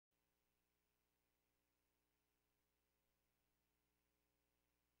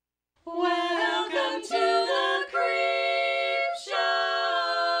to the Creep Show.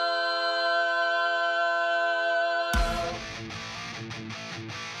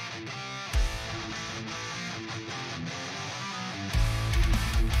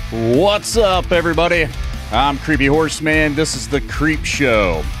 What's up, everybody? I'm Creepyhorseman. This is the Creep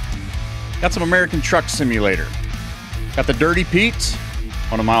Show. Got some American Truck Simulator. Got the Dirty Pete,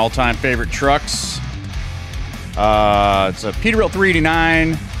 one of my all-time favorite trucks. It's a Peterbilt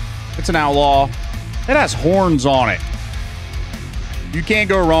 389. It's an Outlaw. It has horns on it. You can't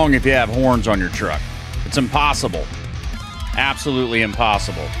go wrong if you have horns on your truck. It's impossible. Absolutely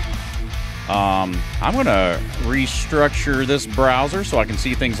impossible. I'm going to restructure this browser so I can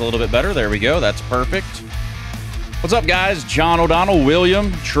see things a little bit better. There we go. That's perfect. What's up, guys? John O'Donnell,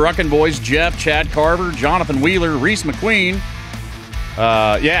 William, Truckin' Boys, Jeff, Chad Carver, Jonathan Wheeler, Reese McQueen.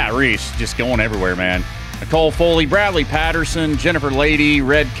 Yeah, Reese, just going everywhere, man. Nicole Foley, Bradley Patterson, Jennifer Lady,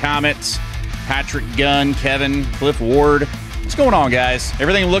 Red Comet, Patrick Gunn, Kevin, Cliff Ward. What's going on, guys?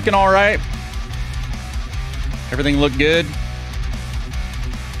 Everything looking all right? Everything look good?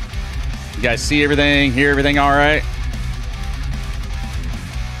 You guys see everything, hear everything all right?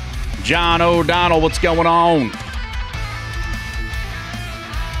 John O'Donnell, what's going on?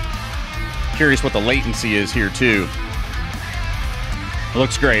 Curious what the latency is here, too. It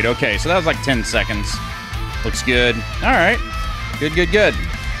looks great. Okay, so that was like 10 seconds. Looks good. All right. Good, good, good.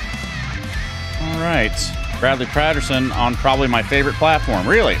 All right. Bradley Patterson on probably my favorite platform.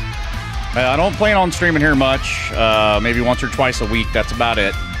 Really? I don't plan on streaming here much. Maybe once or twice a week. That's about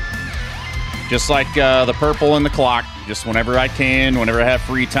it. Just like the purple and the clock. Just whenever I can, whenever I have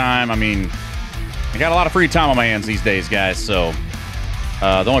free time. I mean, I got a lot of free time on my hands these days, guys. So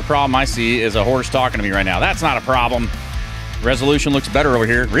the only problem I see is a horse talking to me right now. That's not a problem. Resolution looks better over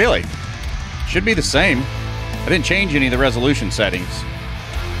here. Really? Should be the same. I didn't change any of the resolution settings.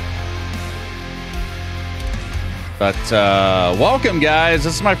 But welcome, guys.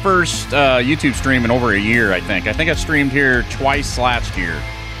 This is my first YouTube stream in over a year, I think. I think I streamed here twice last year.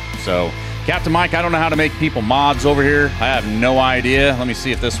 So, Captain Mike, I don't know how to make people mods over here. I have no idea. Let me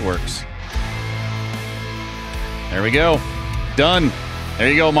see if this works. There we go. Done. There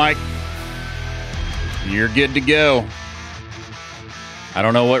you go, Mike. You're good to go. I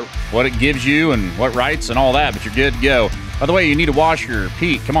don't know what it gives you and what rights and all that, but you're good to go. By the way, you need to wash your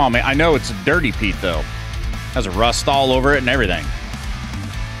Pete. Come on, man. I know it's a dirty Pete, though. Has a rust all over it and everything.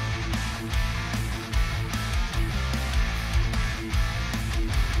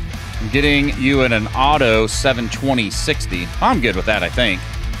 I'm getting you in an auto 720/60. I'm good with that, I think.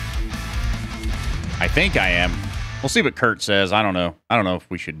 I think I am. We'll see what Kurt says. I don't know. I don't know if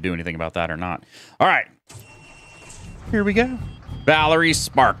we should do anything about that or not. All right. Here we go. Valerie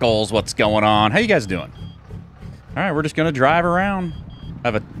Sparkles, what's going on? How you guys doing? All right, we're just going to drive around. I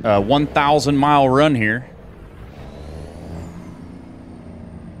have a 1,000-mile run here.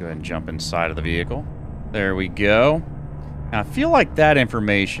 Go ahead and jump inside of the vehicle. There we go. Now, I feel like that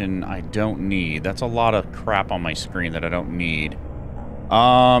information I don't need. That's a lot of crap on my screen that I don't need.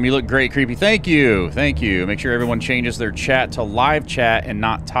 You look great, Creepy. Thank you. Thank you. Make sure everyone changes their chat to live chat and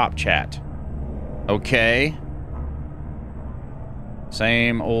not top chat. Okay.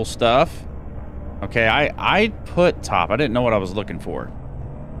 Same old stuff. Okay, I put top. I didn't know what I was looking for.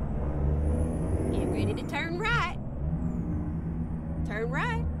 Get ready to turn right. Turn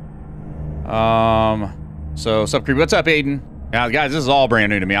right. So, what's up, Creepy? What's up, Aiden? Now, guys, this is all brand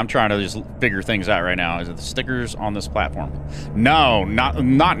new to me. I'm trying to just figure things out right now. Is it the stickers on this platform? No,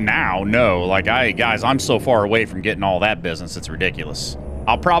 not now. No, like, guys, I'm so far away from getting all that business. It's ridiculous.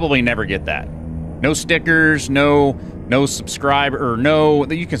 I'll probably never get that. No stickers, no subscribe, or no,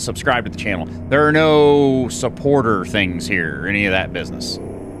 you can subscribe to the channel. There are no supporter things here, or any of that business.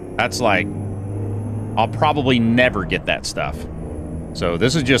 That's like, I'll probably never get that stuff. So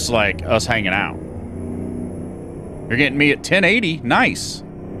this is just like us hanging out. You're getting me at 1080. Nice.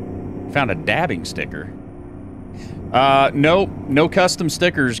 Found a dabbing sticker. Nope. No custom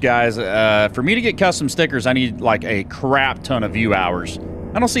stickers, guys. For me to get custom stickers, I need like a crap ton of view hours.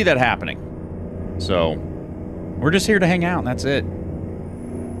 I don't see that happening. So, we're just here to hang out, and that's it.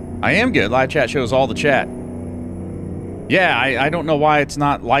 I am good. Live chat shows all the chat. Yeah, I don't know why it's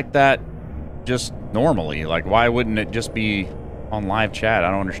not like that just normally. Like, why wouldn't it just be on live chat?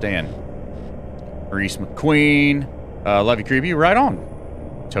 I don't understand. Reese McQueen. Love you, Creepy. Right on.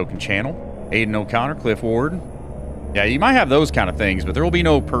 Token Channel. Aiden O'Connor. Cliff Ward. Yeah, you might have those kind of things, but there will be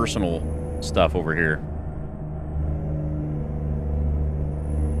no personal stuff over here.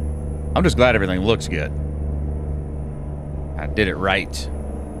 I'm just glad everything looks good. I did it right.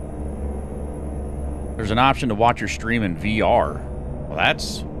 There's an option to watch your stream in VR. Well,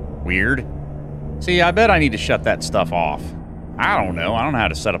 that's weird. See, I bet I need to shut that stuff off. I don't know. I don't know how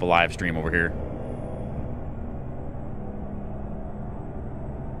to set up a live stream over here.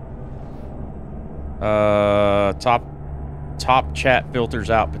 Top chat filters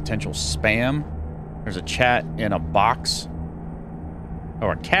out potential spam. There's a chat in a box.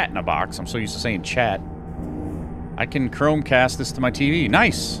 Or a cat in a box. I'm so used to saying chat. I can Chromecast this to my TV.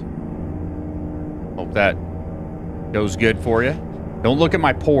 Nice. Hope that goes good for you. Don't look at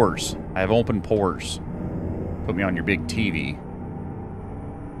my pores. I have open pores. Put me on your big TV.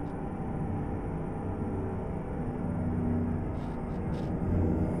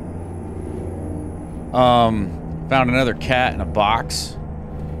 Found another cat in a box.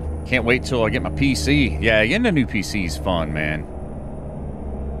 Can't wait till I get my PC. Yeah, getting a new PC is fun, man.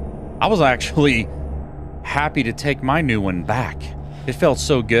 I was actually happy to take my new one back. It felt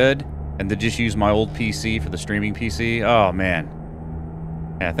so good. And to just use my old PC for the streaming PC. Oh, man.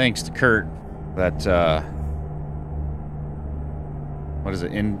 Yeah, thanks to Kurt. That, what is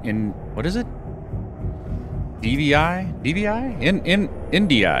it? What is it? DVI? DVI?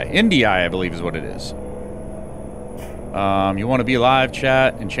 NDI, I believe is what it is. You want to be live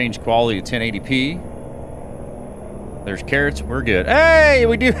chat and change quality to 1080p. There's carrots. We're good. Hey,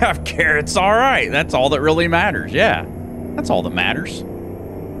 we do have carrots. All right. That's all that really matters. Yeah. That's all that matters.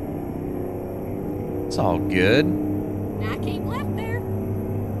 It's all good. I keep left there.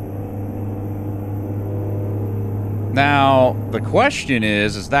 Now, the question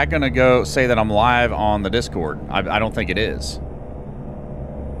is that going to go say that I'm live on the Discord? I don't think it is.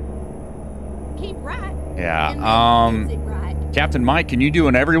 Keep right. Yeah. Right. Captain Mike, can you do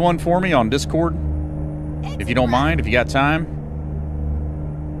an everyone for me on Discord? If you don't mind, if you got time.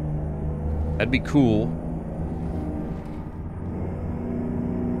 That'd be cool.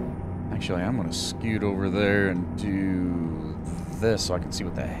 Actually, I'm going to scoot over there and do this so I can see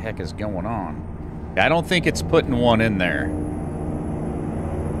what the heck is going on. I don't think it's putting one in there.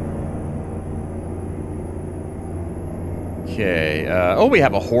 Okay. Oh, we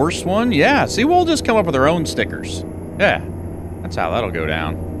have a horse one? Yeah. See, we'll just come up with our own stickers. Yeah. That's how that'll go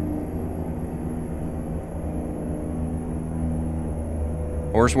down.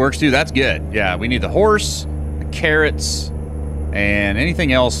 Horse works too. That's good. Yeah, we need the horse, the carrots, and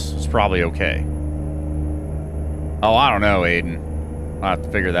anything else is probably okay. Oh, I don't know, Aiden. I'll have to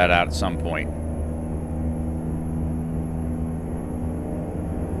figure that out at some point.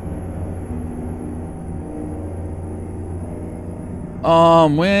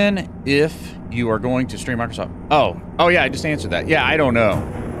 When, if you are going to stream Microsoft? Oh yeah, I just answered that. Yeah, I don't know.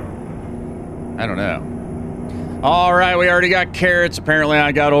 I don't know. All right, we already got carrots. Apparently,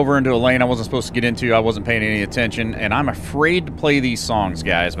 I got over into a lane I wasn't supposed to get into. I wasn't paying any attention, and I'm afraid to play these songs,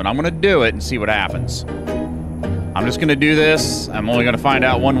 guys, but I'm going to do it and see what happens. I'm just going to do this. I'm only going to find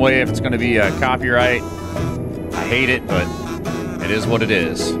out one way if it's going to be a copyright. I hate it, but it is what it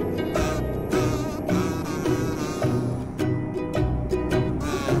is.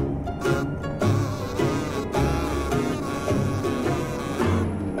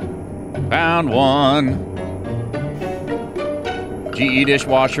 Found one. GE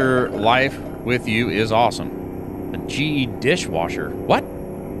dishwasher life with you is awesome. A GE dishwasher? What?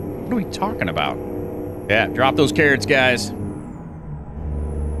 What are we talking about? Yeah, drop those carrots, guys.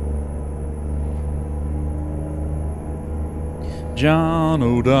 John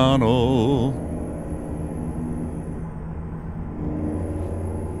O'Donnell.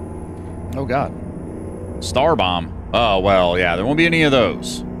 Oh, God. Star Bomb. Oh, well, yeah, there won't be any of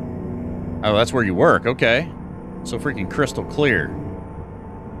those. Oh, that's where you work. Okay. So freaking crystal clear.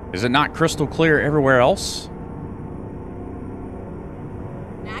 Is it not crystal clear everywhere else?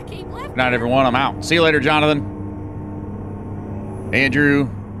 I keep left. Not everyone. I'm out. See you later, Jonathan. Andrew.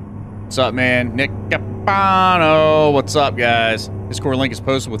 What's up, man? Nick Capano. What's up, guys? Discord link is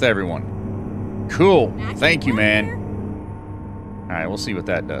posted with everyone. Cool. Thank you, man. All right, we'll see what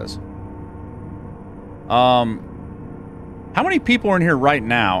that does. How many people are in here right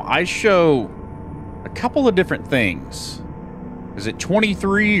now? I show a couple of different things. Is it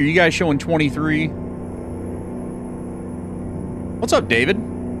 23? Are you guys showing 23? What's up, David?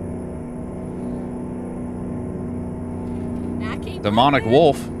 Demonic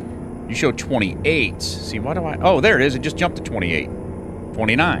Wolf. You show 28. See, why do I... Oh, there it is. It just jumped to 28.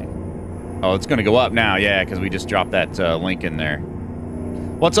 29. Oh, it's going to go up now. Yeah, because we just dropped that link in there.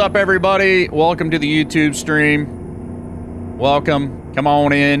 What's up, everybody? Welcome to the YouTube stream. Welcome. Come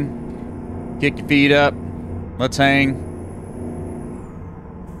on in. Kick your feet up. Let's hang.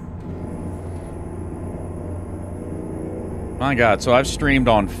 My God, so I've streamed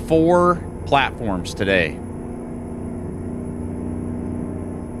on 4 platforms today.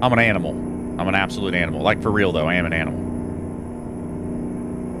 I'm an animal. I'm an absolute animal. Like, for real, though, I am an animal.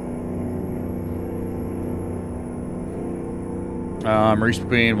 Maurice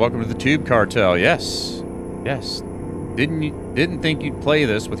McQueen, welcome to the Tube Cartel. Yes. Yes. Didn't think you'd play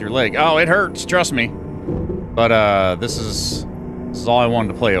this with your leg. Oh, it hurts, trust me. But this is all I wanted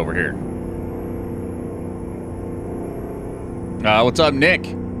to play over here. What's up, Nick?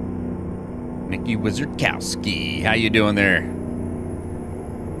 Nicky Wizardkowski. How you doing there?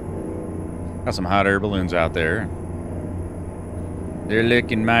 Got some hot air balloons out there. They're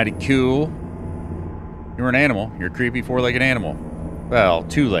looking mighty cool. You're an animal. You're a creepy four-legged animal. Well,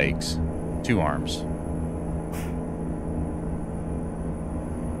 2 legs, 2 arms.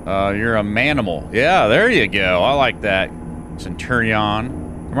 You're a manimal. Yeah, there you go. I like that. Centurion.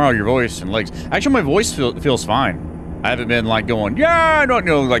 Tomorrow, your voice and legs. Actually, my voice feels fine. I haven't been, like, going, yeah, I don't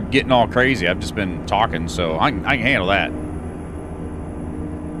know, like, getting all crazy. I've just been talking, so I can handle that.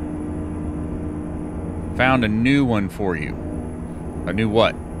 Found a new one for you. A new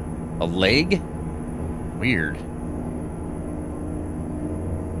what? A leg? Weird.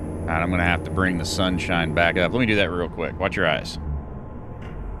 All right, I'm going to have to bring the sunshine back up. Let me do that real quick. Watch your eyes.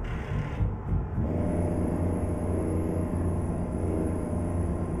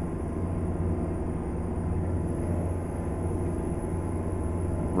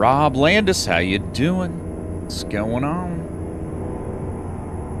 Rob Landis, how you doing? What's going on?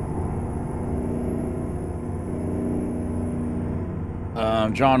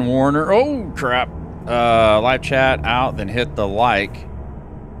 John Warner. Oh, crap. Live chat out, then hit the like.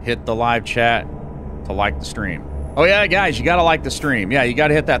 Hit the live chat to like the stream. Oh, yeah, guys, you got to like the stream. Yeah, you got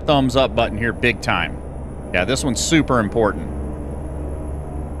to hit that thumbs up button here big time. Yeah, this one's super important.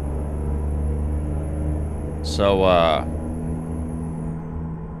 So,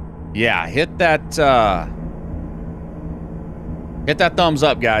 yeah, hit that thumbs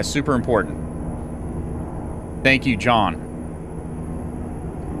up, guys. Super important. Thank you, John.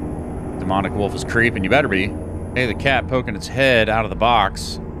 Demonic Wolf is creeping. You better be. Hey, the cat poking its head out of the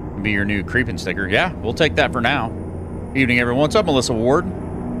box can be your new creeping sticker. Yeah, we'll take that for now. Evening, everyone. What's up, Melissa Ward?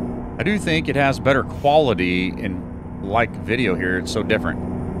 I do think it has better quality in like video here. It's so different.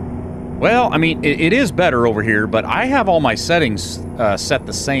 Well, I mean, it is better over here, but I have all my settings set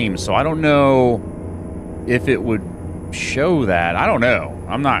the same, so I don't know if it would show that. I don't know.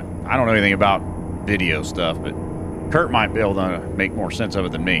 I don't know anything about video stuff, but Kurt might be able to make more sense of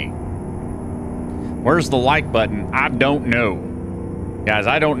it than me. Where's the like button? I don't know. Guys,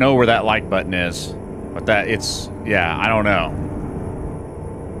 I don't know where that like button is. But yeah, I don't know.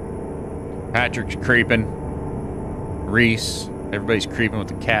 Patrick's creeping. Reese. Everybody's creeping with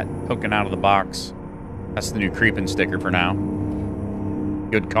the cat poking out of the box. That's the new creeping sticker for now.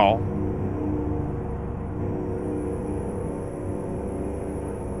 Good call.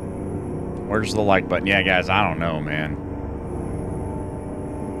 Where's the like button? Yeah, guys, I don't know, man.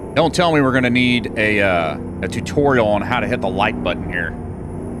 Don't tell me we're going to need a tutorial on how to hit the like button here.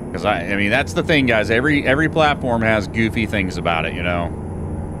 Because, I mean, that's the thing, guys. Every platform has goofy things about it, you know.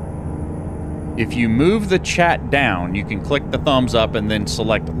 If you move the chat down, you can click the thumbs up and then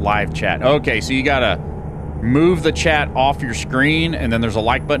select live chat. Okay, so you got to move the chat off your screen, and then there's a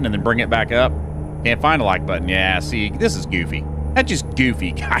like button, and then bring it back up. Can't find a like button. Yeah, see, this is goofy. That's just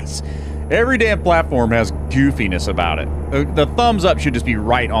goofy, guys. Every damn platform has goofiness about it. The thumbs up should just be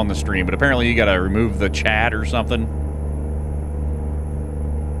right on the stream, but apparently you gotta remove the chat or something.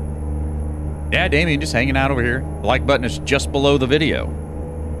 Yeah, Damien, just hanging out over here. The like button is just below the video.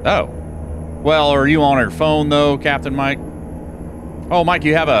 Oh. Well, are you on your phone, though, Captain Mike? Oh, Mike,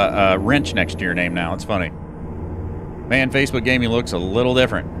 you have a wrench next to your name now. It's funny. Man, Facebook gaming looks a little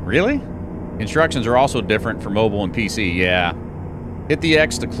different. Really? Instructions are also different for mobile and PC. Yeah. Hit the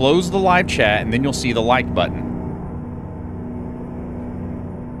X to close the live chat, and then you'll see the like button.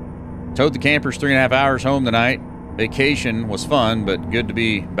 Towed the campers 3.5 hours home tonight. Vacation was fun, but good to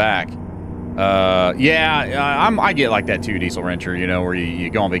be back. Yeah, I get like that too, Diesel Wrencher, you know, where you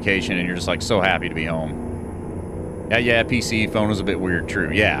go on vacation and you're just like so happy to be home. Yeah, PC, phone was a bit weird,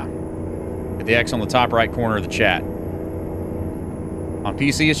 true, yeah. Hit the X on the top right corner of the chat. On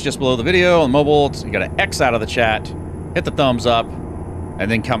PC, it's just below the video. On mobile, you got to X out of the chat, hit the thumbs up, and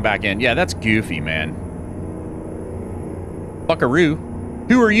then come back in. Yeah, that's goofy, man. Buckaroo.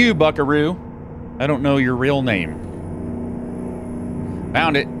 Who are you, Buckaroo? I don't know your real name.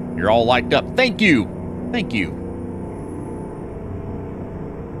 Found it. You're all liked up. Thank you. Thank you.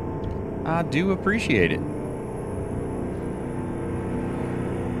 I do appreciate it.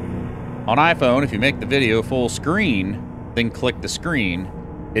 On iPhone, if you make the video full screen, then click the screen,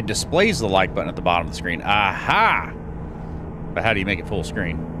 it displays the like button at the bottom of the screen. Aha! But how do you make it full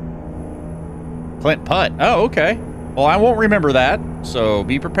screen? Clint Putt. Oh, okay. Well, I won't remember that, so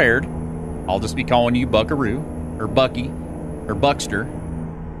be prepared. I'll just be calling you Buckaroo, or Bucky, or Buckster,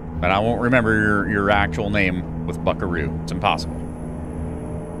 but I won't remember your actual name with Buckaroo. It's impossible.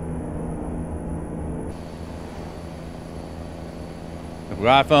 New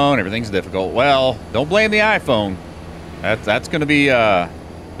iPhone, everything's difficult. Well, don't blame the iPhone. That's going to be the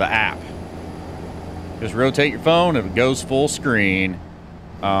app. Just rotate your phone if it goes full screen.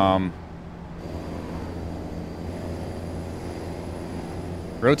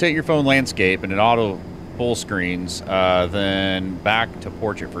 Rotate your phone landscape and it auto full screens, then back to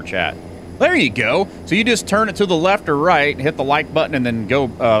portrait for chat. There you go. So you just turn it to the left or right, hit the like button, and then go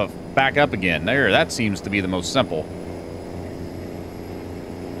back up again. There, that seems to be the most simple.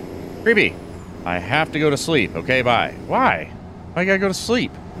 Creepy. I have to go to sleep. Okay, bye. Why? Why you gotta go to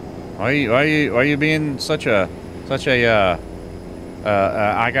sleep? Why are you being such a I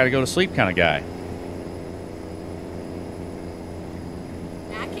gotta go to sleep kind of guy?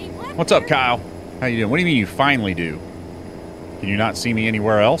 What's up, Kyle? How you doing? What do you mean you finally do? Can you not see me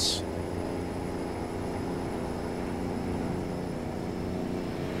anywhere else?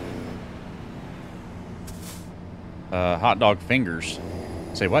 Hot dog fingers.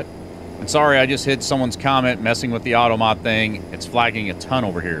 Say what? And sorry, I just hit someone's comment messing with the automod thing. It's flagging a ton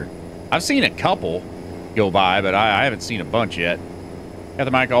over here. I've seen a couple go by, but I haven't seen a bunch yet. Got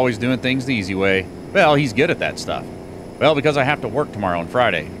the mic always doing things the easy way. Well, he's good at that stuff. Well, because I have to work tomorrow and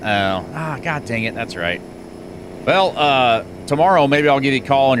Friday. God dang it. That's right. Well, tomorrow maybe I'll give you a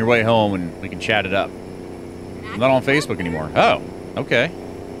call on your way home and we can chat it up. I'm not on Facebook anymore. Oh, okay.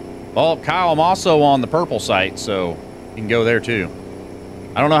 Well, Kyle, I'm also on the purple site, so you can go there too.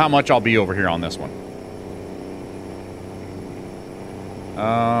 I don't know how much I'll be over here on this one.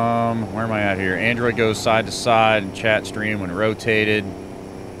 Where am I at here? Android goes side to side and chat stream when rotated.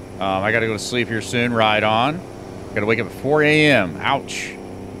 I got to go to sleep here soon. Ride on. Got to wake up at 4 a.m. Ouch.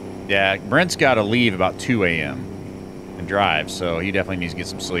 Yeah, Brent's got to leave about 2 a.m. and drive, so he definitely needs to get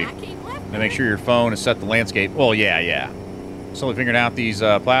some sleep. And make sure your phone is set to landscape. Well, yeah. Slowly figuring out these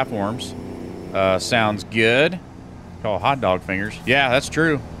platforms. Sounds good. Call hot dog fingers. Yeah, that's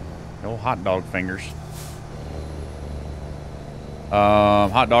true. No hot dog fingers.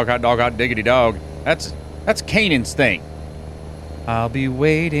 Hot diggity dog. That's Kanan's thing. I'll be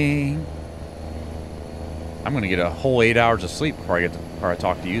waiting. I'm gonna get a whole 8 hours of sleep before I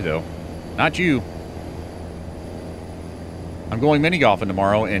talk to you, though. Not you. I'm going mini golfing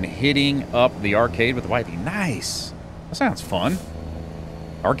tomorrow and hitting up the arcade with wifey. Nice. That sounds fun.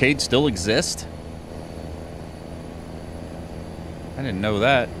 Arcades still exist? I didn't know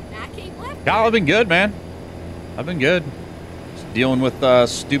that. Kyle, I've been good, man. I've been good. Just dealing with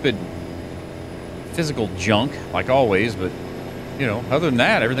stupid physical junk, like always, but, you know, other than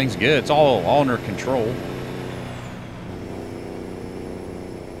that, everything's good. It's all under control.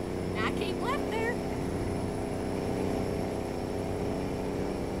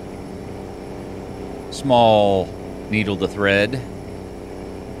 Small needle to thread.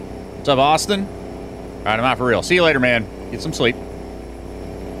 What's up, Austin? All right, I'm out for real. See you later, man. Get some sleep.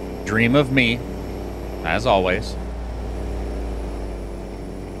 Dream of me, as always.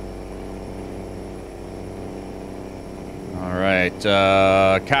 All right,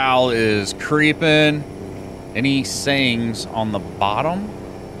 Kyle is creeping. Any sayings on the bottom?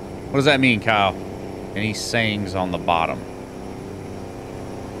 What does that mean, Kyle? Any sayings on the bottom?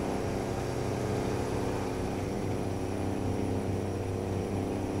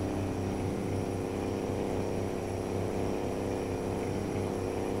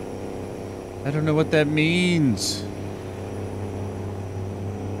 I don't know what that means.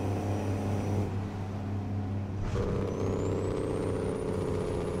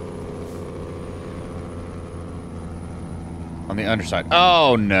 On the underside.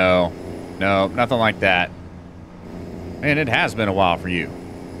 Oh, no. No, nothing like that. Man, it has been a while for you.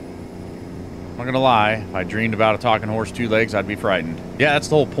 I'm not gonna lie. If I dreamed about a talking horse, 2 legs, I'd be frightened. Yeah, that's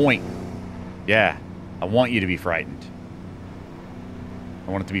the whole point. Yeah, I want you to be frightened.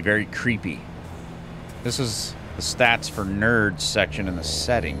 I want it to be very creepy. This is the stats for nerds section in the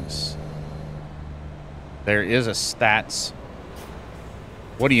settings. There is a stats.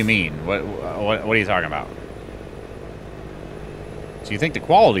 What do you mean? What are you talking about? So you think the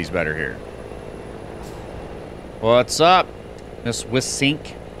quality's better here? What's up, Miss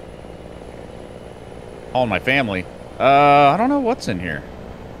Wissink? Calling my family. I don't know what's in here.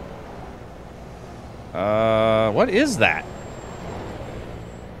 What is that?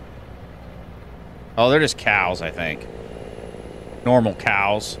 Oh, they're just cows, I think. Normal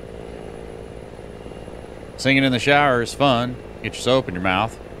cows. Singing in the shower is fun. Get your soap in your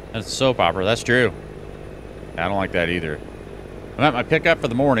mouth. That's a soap opera. That's true. I don't like that either. I'm at my pickup for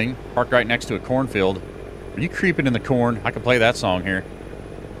the morning, parked right next to a cornfield. Are you creeping in the corn? I can play that song here.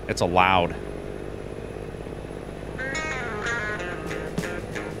 It's allowed.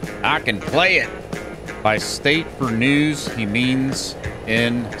 I can play it. By state for news, he means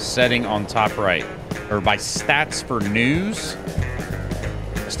in setting on top right. Or by stats for news?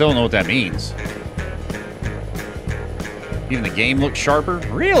 I still don't know what that means. Even the game looks sharper?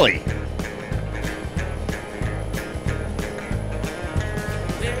 Really?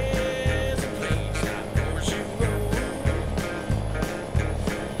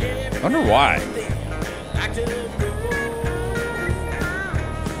 Wonder why.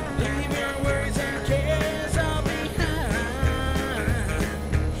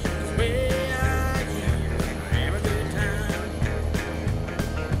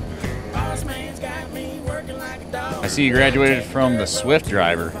 I see you graduated from the Swift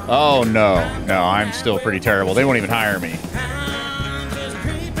driver. Oh, no. No, I'm still pretty terrible. They won't even hire me.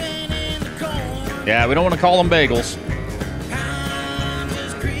 Yeah, we don't want to call them bagels.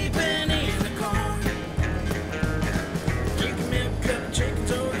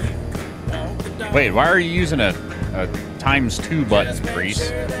 Wait, why are you using a ×2 button,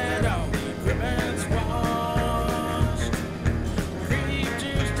 Priest?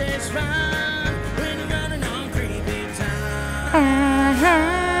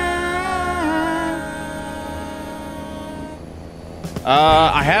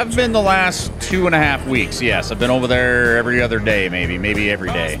 I have been the last 2.5 weeks, yes. I've been over there every other day, maybe every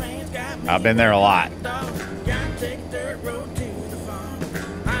day. I've been there a lot.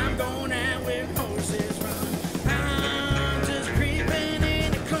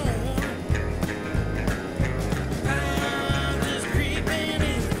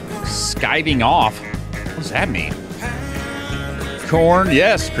 Skiving off? What does that mean? Corn,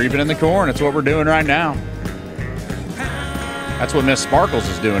 yes, creeping in the corn. That's what we're doing right now. That's what Miss Sparkles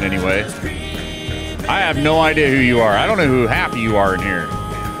is doing anyway. I have no idea who you are. I don't know who half of you are in here.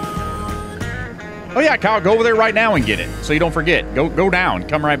 Oh yeah, Kyle, go over there right now and get it, so you don't forget. Go down,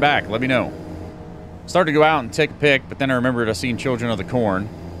 come right back, let me know. Started to go out and take a pic, but then I remembered I seen Children of the Corn,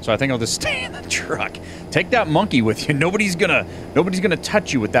 so I think I'll just stay in the truck. Take that monkey with you. Nobody's gonna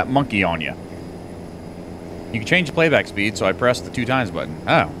touch you with that monkey on you. You can change the playback speed, so I pressed the 2x button.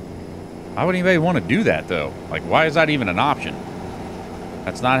 Oh. Why would anybody want to do that, though? Like, why is that even an option?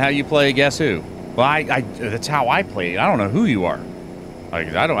 That's not how you play Guess Who. Well, that's how I play. I don't know who you are. Like,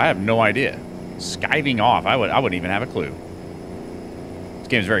 I have no idea. Skiving off. I wouldn't even have a clue. This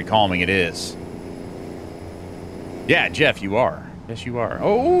game's very calming. It is. Yeah, Jeff, you are. Yes, you are.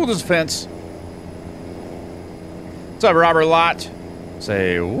 Oh, there's a fence. What's up, Robert Lott?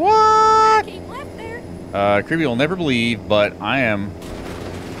 Say, what? Keep left there. Creepy will never believe, but I am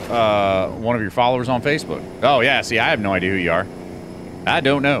one of your followers on Facebook. Oh, yeah, see, I have no idea who you are. I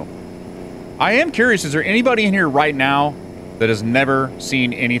don't know. I am curious, is there anybody in here right now that has never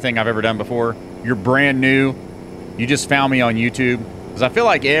seen anything I've ever done before? You're brand new. You just found me on YouTube. Because I feel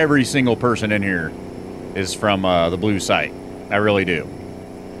like every single person in here is from the blue site. I really do.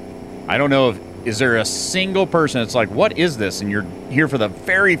 I don't know if, is there a single person that's like, what is this? And you're here for the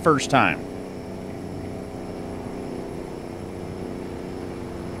very first time.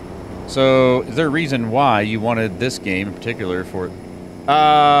 So, is there a reason why you wanted this game in particular for...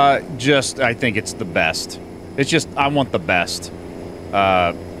 just, I think it's the best. It's just, I want the best.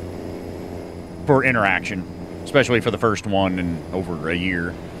 For interaction. Especially for the first one in over a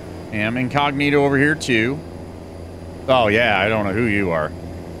year. And I'm incognito over here, too. Oh, yeah, I don't know who you are.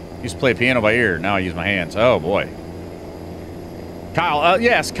 Used to play piano by ear. Now I use my hands. Oh, boy. Kyle,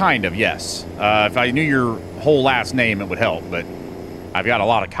 yes, kind of, yes. If I knew your whole last name, it would help, but I've got a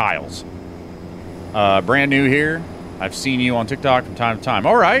lot of Kyles. Brand new here. I've seen you on TikTok from time to time.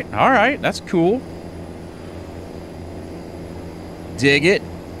 All right, that's cool. Dig it.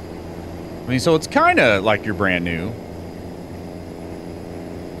 I mean, so it's kind of like you're brand new.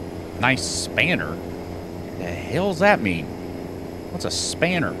 Nice spanner. The hell's that mean? What's a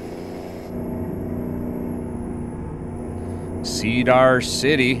spanner? Cedar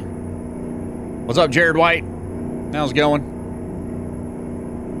City. What's up, Jared White? How's it going?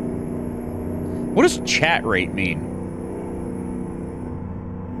 What does chat rate mean?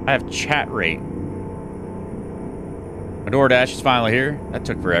 I have chat rate. My DoorDash is finally here. That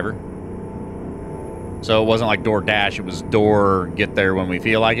took forever. So it wasn't like DoorDash, it was door get there when we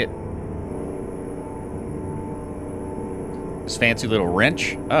feel like it. This fancy little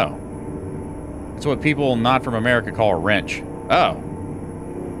wrench. Oh. That's what people not from America call a wrench. Oh.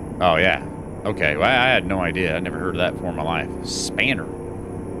 Oh, yeah. Okay. Well, I had no idea. I never heard of that before in my life. Spanner.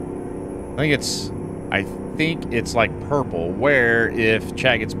 I think it's like purple, where if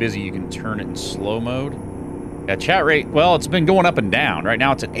chat gets busy, you can turn it in slow mode. Yeah, chat rate, well, it's been going up and down. Right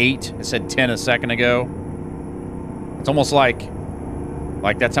now it's at 8. It said 10 a second ago. It's almost like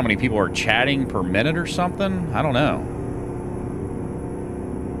that's how many people are chatting per minute or something. I don't know.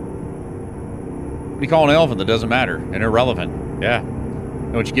 What do you call an elephant that doesn't matter and irrelevant? Yeah.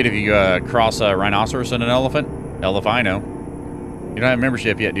 Know what you get if you cross a rhinoceros and an elephant? Elephino. You don't have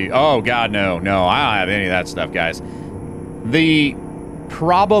membership yet, do you? Oh, God, no. No, I don't have any of that stuff, guys. The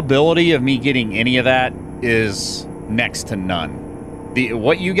probability of me getting any of that is next to none.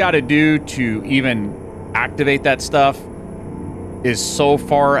 What you got to do to even activate that stuff is so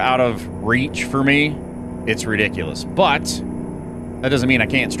far out of reach for me, it's ridiculous. But that doesn't mean I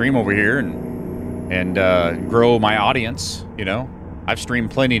can't stream over here and grow my audience, you know? I've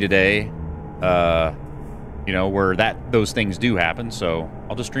streamed plenty today, you know, where those things do happen, so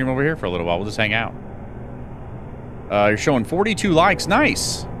I'll just stream over here for a little while. We'll just hang out. You're showing 42 likes.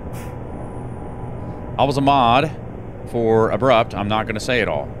 Nice. I was a mod for Abrupt. I'm not going to say it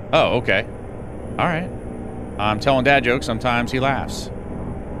all. Oh, okay. All right. I'm telling dad jokes. Sometimes he laughs.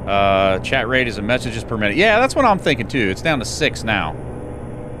 Chat rate is a messages per minute. Yeah, that's what I'm thinking, too. It's down to 6 now.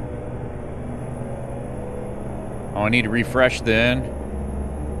 Oh, I need to refresh then.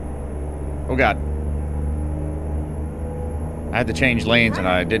 Oh, God. I had to change lanes and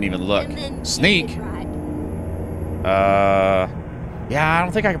I didn't even look. Sneak? Yeah, I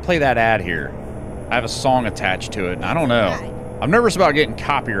don't think I can play that ad here. I have a song attached to it, and I don't know. I'm nervous about getting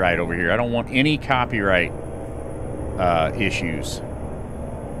copyright over here. I don't want any copyright issues.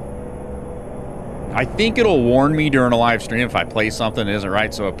 I think it'll warn me during a live stream if I play something that isn't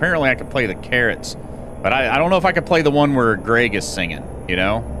right, so apparently I can play the carrots. But I don't know if I can play the one where Greg is singing, you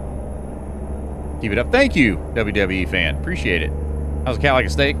know? Keep it up. Thank you, WWE fan. Appreciate it. How's a cat like a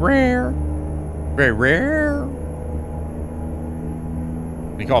steak? Rare. Very rare.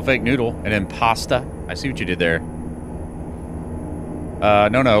 We call fake noodle and then pasta. I see what you did there.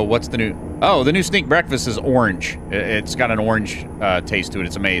 No. What's the new? Oh, the new sneak breakfast is orange. It's got an orange taste to it.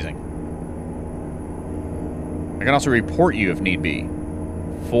 It's amazing. I can also report you if need be.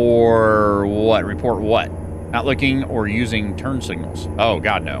 For what? Report what? Not looking or using turn signals. Oh,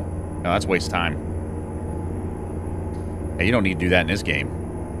 God, no. No, that's a waste of time. Hey, you don't need to do that in this game.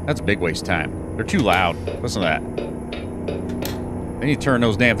 That's a big waste of time. They're too loud. Listen to that. They need to turn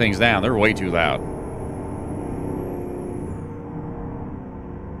those damn things down. They're way too loud.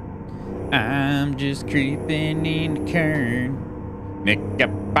 I'm just creeping in the kern. Nick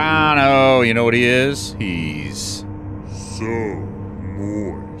Capano, you know what he is? He's so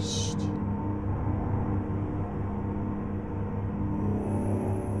moist.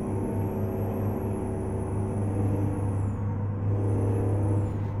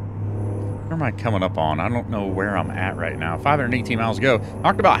 Where am I coming up on? I don't know where I'm at right now. 518 miles to go.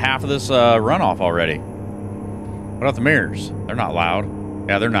 Knocked about half of this runoff already. What about the mirrors? They're not loud.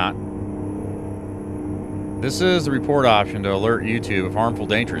 Yeah, they're not. This is the report option to alert YouTube of harmful,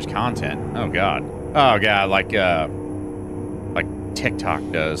 dangerous content. Oh, God. Oh, God, like TikTok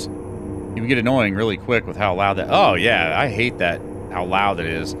does. You can get annoying really quick with how loud that... Oh, yeah, I hate that, how loud it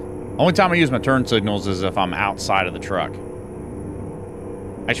is. Only time I use my turn signals is if I'm outside of the truck.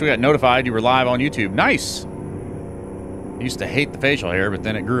 Actually, got notified you were live on YouTube. Nice! I used to hate the facial hair, but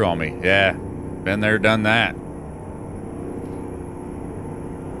then it grew on me. Yeah, been there, done that.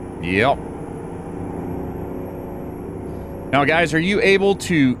 Yep. Now, guys, are you able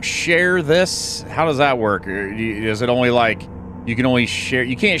to share this? How does that work? Is it only like you can only share?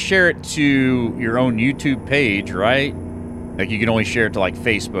 You can't share it to your own YouTube page, right? Like you can only share it to like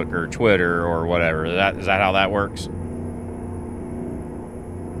Facebook or Twitter or whatever. Is that how that works?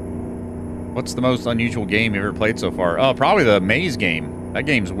 What's the most unusual game you ever played so far? Oh, probably the Maze game. That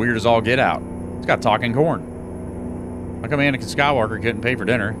game's weird as all get out. It's got talking corn. How come Anakin Skywalker couldn't pay for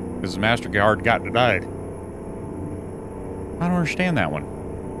dinner because his MasterCard got denied? I don't understand that one.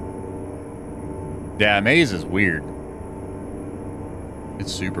 Yeah, Maze is weird.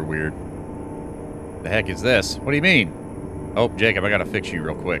 It's super weird. The heck is this? What do you mean? Oh, Jacob, I gotta fix you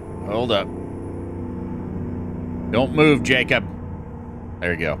real quick. Hold up. Don't move, Jacob.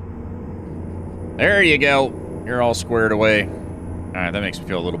 There you go. There you go. You're all squared away. All right, that makes me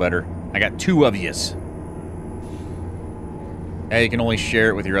feel a little better. I got 2 of yous. Hey, you can only share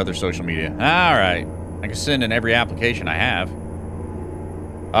it with your other social media. All right. I can send in every application I have.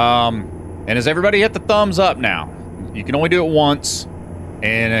 And has everybody hit the thumbs up now? You can only do it once.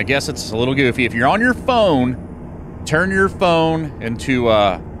 And I guess it's a little goofy. If you're on your phone, turn your phone into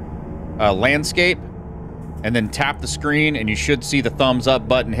a landscape. and then tap the screen, and you should see the thumbs up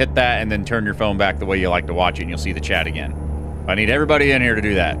button. Hit that, and then turn your phone back the way you like to watch it, and you'll see the chat again. I need everybody in here to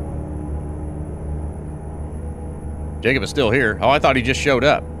do that. Jacob is still here. Oh, I thought he just showed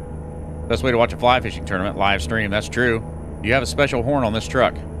up. Best way to watch a fly fishing tournament, live stream. That's true. You have a special horn on this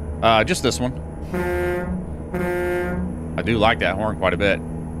truck. Just this one. I do like that horn quite a bit.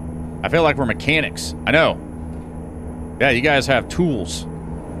 I feel like we're mechanics. I know. Yeah, you guys have tools.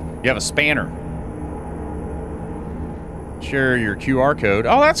 You have a spanner. Share your QR code.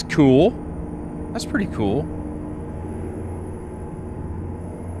 Oh, that's cool. That's pretty cool.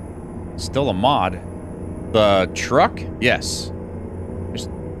 Still a mod. The truck? Yes.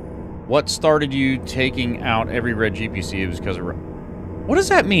 What started you taking out every red Jeep you see? It was because of... What does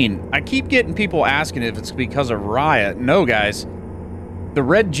that mean? I keep getting people asking if it's because of Riot. No, guys. The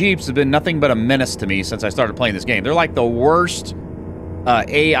red Jeeps have been nothing but a menace to me since I started playing this game. They're like the worst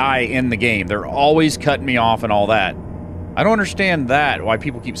AI in the game. They're always cutting me off and all that. I don't understand that, why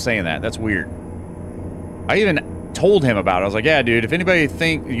people keep saying that. That's weird. I even told him about it. I was like, yeah, dude, if anybody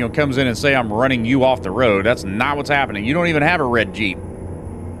comes in and say I'm running you off the road, that's not what's happening. You don't even have a red Jeep.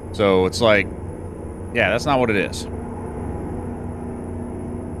 So it's like, yeah, that's not what it is.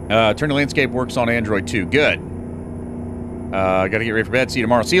 Turn the Landscape works on Android too. Good. Got to get ready for bed. See you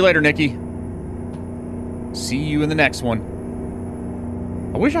tomorrow. See you later, Nikki. See you in the next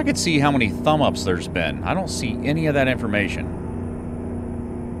one. I wish I could see how many thumb ups there's been. I don't see any of that information.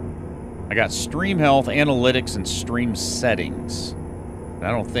 I got stream health, analytics, and stream settings.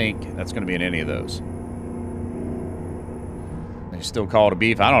 I don't think that's going to be in any of those. They still call it a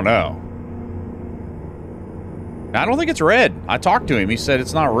beef? I don't know. I don't think it's red. I talked to him. He said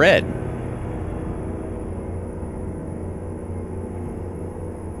it's not red.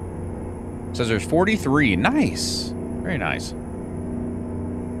 Says there's 43. Nice. Very nice.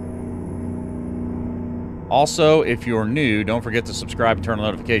 Also, if you're new, don't forget to subscribe and turn on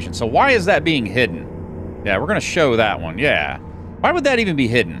notifications. So why is that being hidden? Yeah, we're going to show that one. Yeah. Why would that even be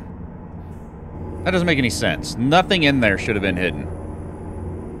hidden? That doesn't make any sense. Nothing in there should have been hidden.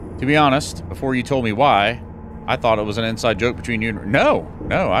 To be honest, before you told me why, I thought it was an inside joke between you and... No,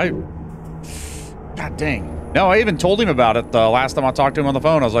 God dang. No, I even told him about it the last time I talked to him on the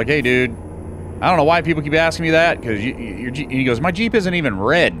phone. I was like, hey, dude, I don't know why people keep asking me that, because he goes, my Jeep isn't even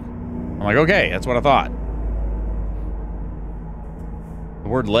red. I'm like, okay, that's what I thought. The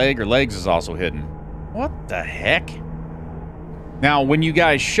word leg or legs is also hidden. What the heck? Now, when you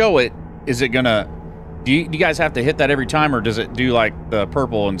guys show it, is it gonna... Do you guys have to hit that every time, or does it do like the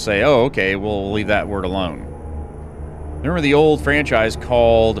purple and say, oh, okay, we'll leave that word alone? Remember the old franchise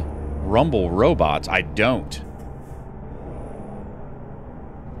called Rumble Robots? I don't.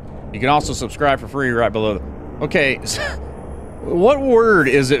 You can also subscribe for free right below. Okay, what word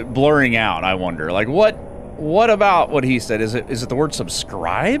is it blurring out, I wonder? Like, what about what he said? Is it the word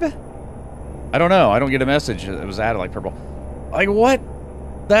subscribe? I don't know. I don't get a message that was added like purple. Like, what?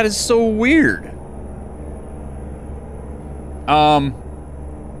 That is so weird.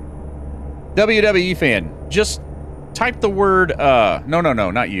 WWE fan, just type the word, no,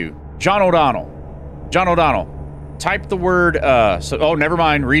 not you. John O'Donnell. Type the word, oh, never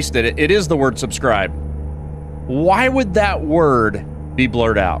mind, Reese did it. It is the word subscribe. Why would that word be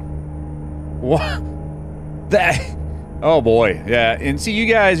blurred out? What? That, oh boy, yeah. And see, you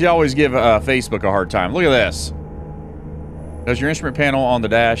guys, you always give Facebook a hard time. Look at this. Does your instrument panel on the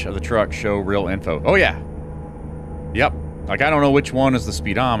dash of the truck show real info? Oh, yeah. Yep. Like, I don't know which one is the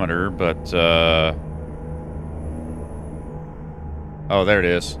speedometer, but, oh, there it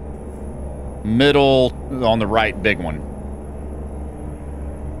is. Middle on the right, big one.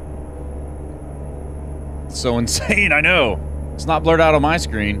 It's so insane, I know. It's not blurred out on my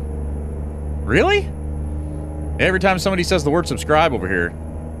screen. Really? Every time somebody says the word subscribe over here,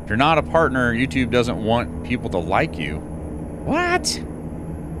 if you're not a partner, YouTube doesn't want people to like you. What?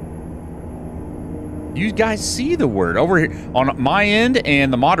 You guys see the word over here on my end,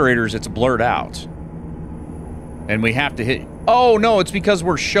 and the moderators, it's blurred out. And we have to hit... Oh, no, it's because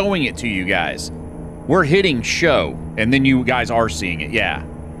we're showing it to you guys. We're hitting show, and then you guys are seeing it. Yeah.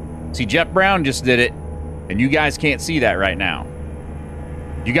 See, Jeff Brown just did it, and you guys can't see that right now.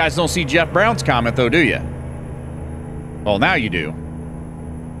 You guys don't see Jeff Brown's comment, though, do you? Well, now you do.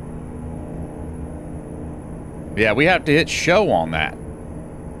 Yeah, we have to hit show on that,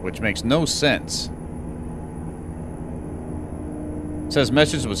 which makes no sense. It says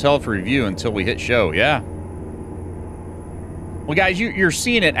message was held for review until we hit show. Yeah. Well, guys, you're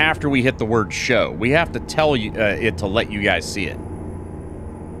seeing it after we hit the word show. We have to tell you it to let you guys see it.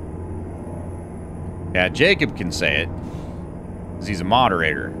 Yeah, Jacob can say it because he's a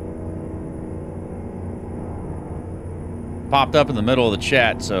moderator. popped up in the middle of the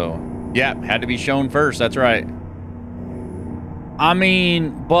chat, so yeah, had to be shown first. That's right. I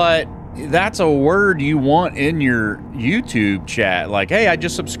mean, but that's a word you want in your YouTube chat. Like, hey, I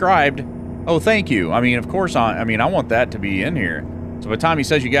just subscribed. Oh, thank you. I mean, of course, I want that to be in here. So by the time he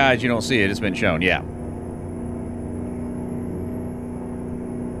says you guys, you don't see it. It's been shown. Yeah.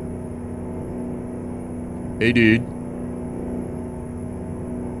 Hey, dude.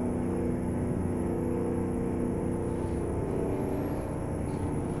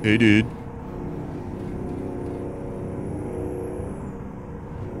 Hey, dude.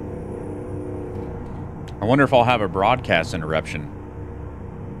 I wonder if I'll have a broadcast interruption.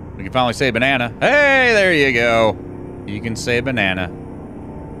 We can finally say banana. Hey, there you go. You can say banana.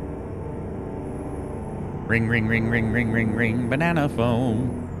 Ring, ring, ring, ring, ring, ring, ring, banana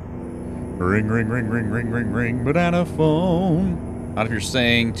phone. Ring, ring, ring, ring, ring, ring, ring, banana phone. Not if you're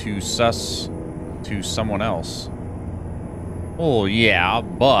saying to sus to someone else. Oh, yeah,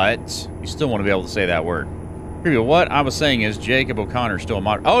 but you still want to be able to say that word. What I was saying is Jacob O'Connor's still a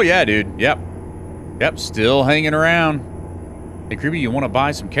mod. Oh, yeah, dude. Yep. Yep, still hanging around. Hey, Creepy, you want to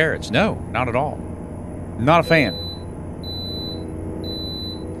buy some carrots? No, not at all. Not a fan.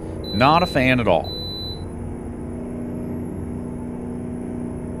 Not a fan at all.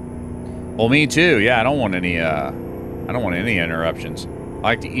 Well, me too. Yeah, I don't want any interruptions. I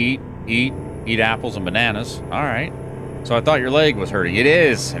like to eat apples and bananas. All right. So I thought your leg was hurting. It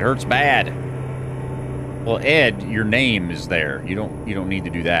is. It hurts bad. Well, Ed, your name is there. You don't need to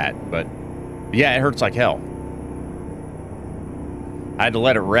do that, but yeah, it hurts like hell. I had to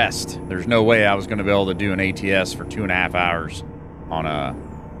let it rest. There's no way I was going to be able to do an ATS for 2.5 hours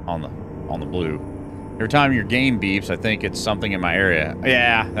on the blue. Every time your game beeps, I think it's something in my area.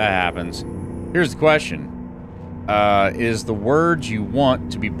 Yeah, that happens. Here's the question. Is the words you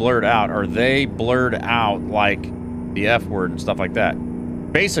want to be blurred out, are they blurred out like the F word and stuff like that?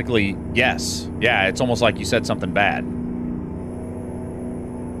 Basically, yes. Yeah, it's almost like you said something bad.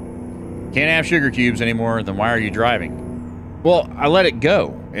 Can't have sugar cubes anymore, then why are you driving? Well, I let it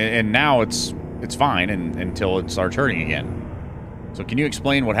go, and now it's fine until it starts hurting again. So can you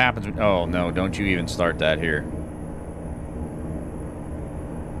explain what happens when... Oh, no, don't you even start that here.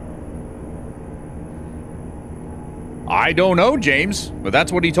 I don't know, James, but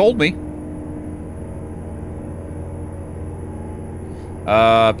that's what he told me.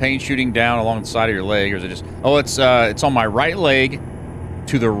 Pain shooting down along the side of your leg, or is it just... Oh, it's on my right leg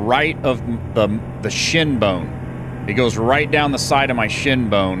to the right of the shin bone. It goes right down the side of my shin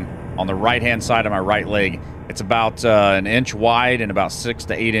bone on the right-hand side of my right leg. It's about an inch wide and about 6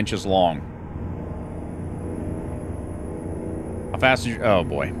 to 8 inches long. How fast is you... Oh,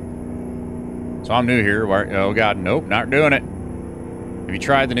 boy. So I'm new here. Oh, God. Nope, not doing it. Have you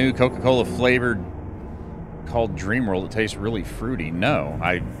tried the new Coca-Cola flavored called Dream World? It tastes really fruity. No.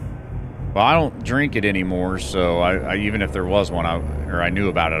 Well, I don't drink it anymore, so I even if there was one, or I knew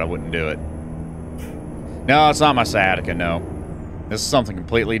about it, I wouldn't do it. No, it's not my sciatica, no. This is something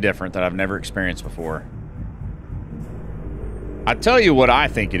completely different that I've never experienced before. I tell you what I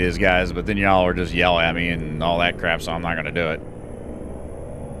think it is, guys, but then y'all are just yelling at me and all that crap, so I'm not going to do it.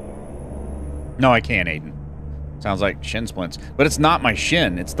 No, I can't, Aiden. Sounds like shin splints. But it's not my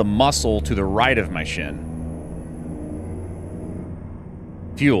shin. It's the muscle to the right of my shin.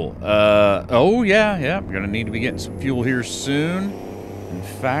 Fuel. Oh, yeah. We're going to need to be getting some fuel here soon. In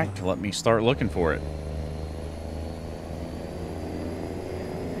fact, let me start looking for it.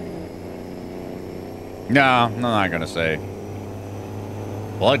 No, I'm not going to say.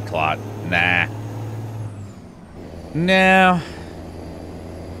 Blood clot? Nah. No.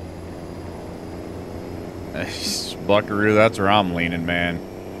 Buckaroo, that's where I'm leaning, man.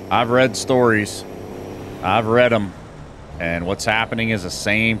 I've read stories. I've read them. And what's happening is the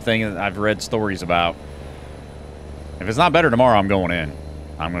same thing that I've read stories about. If it's not better tomorrow, I'm going in.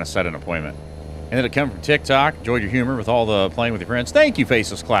 I'm going to set an appointment. And then it come from TikTok. Enjoyed your humor with all the playing with your friends. Thank you,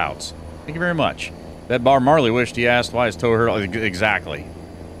 Faceless Clouds. Thank you very much. That Bar Marley wished he asked why his toe hurt. Exactly.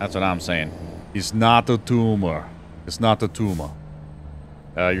 That's what I'm saying. It's not a tumor. It's not a tumor.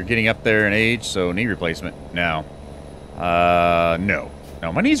 You're getting up there in age, so knee replacement. No. No.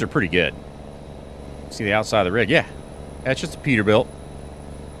 No, my knees are pretty good. See the outside of the rig? Yeah. That's just a Peterbilt.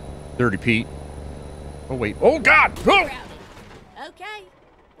 Dirty Pete. Oh, wait. Oh, God! Oh! Okay,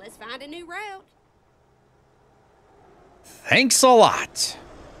 let's find a new route. Thanks a lot.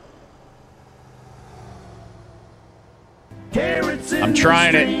 I'm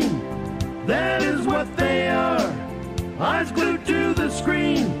trying it. That is what they are. Eyes glued to the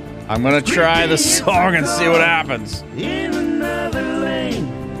screen. I'm gonna try the song and see what happens. In another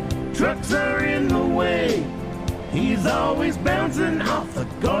lane, trucks are in the way. He's He's always bouncing off the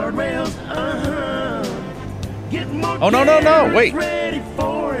guardrails. Get more Oh, no, no, no, carrots wait. ready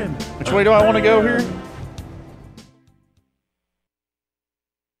for him. Which way do I want to go here?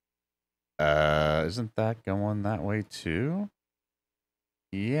 Isn't that going that way too?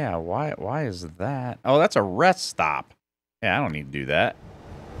 Yeah, why is that? Oh, that's a rest stop. Yeah, I don't need to do that.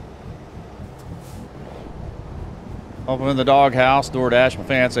 Open the doghouse, DoorDash, my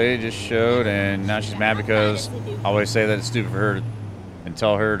fiance just showed, and now she's mad because I always say that it's stupid for her to, and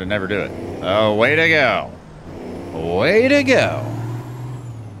tell her to never do it. Oh, way to go. Way to go.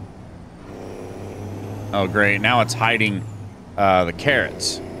 Oh, great. Now it's hiding the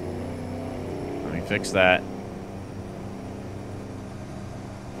carrots. Let me fix that.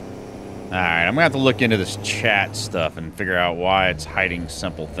 All right, I'm going to have to look into this chat stuff and figure out why it's hiding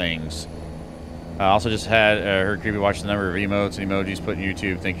simple things. I also just had heard Creepy watch the number of emotes and emojis put in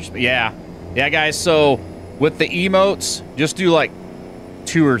YouTube. Thank you. Yeah. Yeah, guys, so with the emotes, just do like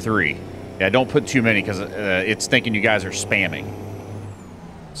 2 or 3. Yeah, don't put too many because it's thinking you guys are spamming.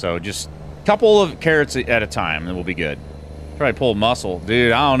 So just a couple of carrots at a time and we'll be good. Try to pull muscle.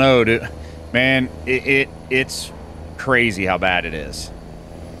 Dude, I don't know, dude. Man, it's crazy how bad it is.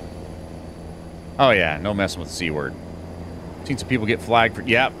 Oh, yeah, no messing with the C word. Seen some people get flagged for...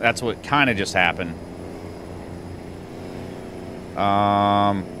 Yep, that's what kind of just happened.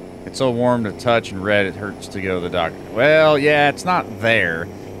 It's so warm to touch and red, it hurts to go to the doctor. Well, yeah, it's not there.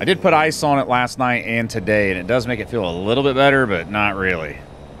 I did put ice on it last night and today, and it does make it feel a little bit better, but not really.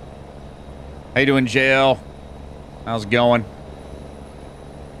 How you doing, JL? How's it going?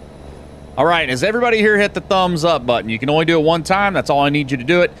 All right, has everybody here hit the thumbs up button? You can only do it one time. That's all I need you to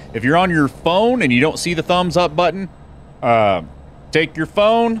do it. If you're on your phone and you don't see the thumbs up button, take your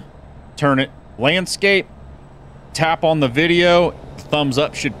phone, turn it landscape, tap on the video. Thumbs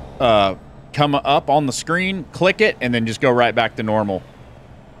up should come up on the screen. Click it, and then just go right back to normal.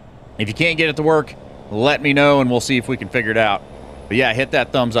 If you can't get it to work, let me know, and we'll see if we can figure it out. But yeah, hit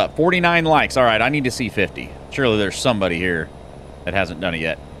that thumbs up. 49 likes. All right, I need to see 50. Surely there's somebody here that hasn't done it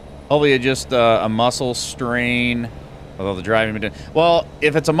yet. Hopefully it's just a muscle strain. Although the driving... Well,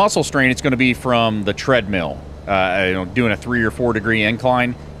 if it's a muscle strain, it's going to be from the treadmill. You know, doing a 3 or 4 degree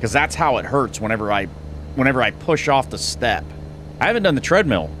incline, because that's how it hurts whenever I push off the step. I haven't done the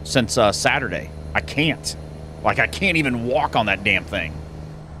treadmill since Saturday. I can't. Like, I can't even walk on that damn thing.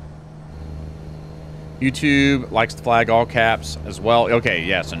 YouTube likes to flag all caps as well. Okay,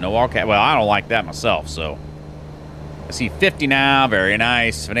 yeah, so no all caps. Well, I don't like that myself, so. I see 50 now. Very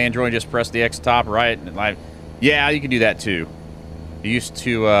nice. If an Android, just press the X top right. Yeah, you can do that too. You used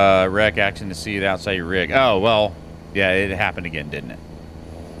to wreck action to see it outside your rig. Oh, well, yeah, it happened again, didn't it?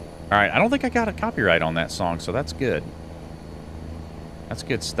 All right, I don't think I got a copyright on that song, so that's good. That's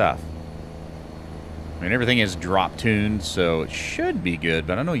good stuff. I mean, everything is drop tuned, so it should be good,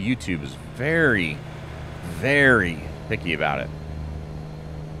 but I know YouTube is very, very picky about it.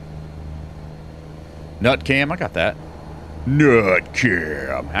 Nut cam, I got that. Nut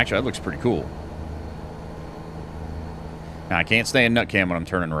cam. Actually, that looks pretty cool. Now, I can't stay in nut cam when I'm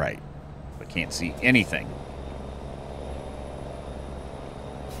turning right. I can't see anything.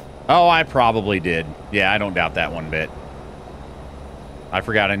 Oh, I probably did. Yeah, I don't doubt that one bit. I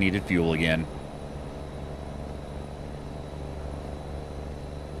forgot I needed fuel again.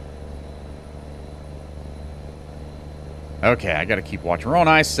 Okay, I gotta keep watching. We're on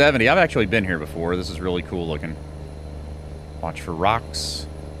I-70. I've actually been here before. This is really cool looking. Watch for rocks.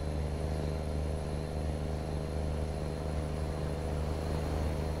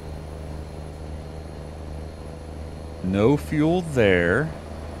 No fuel there.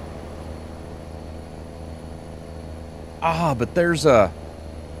 Ah, but there's a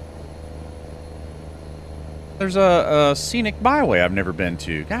scenic byway I've never been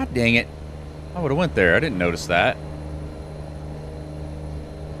to. God dang it. I would have went there. I didn't notice that.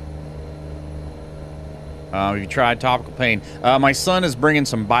 You tried topical pain. My son is bringing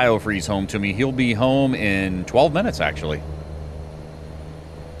some BioFreeze home to me. He'll be home in 12 minutes, actually.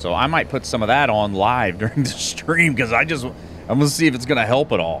 So I might put some of that on live during the stream because I'm going to see if it's going to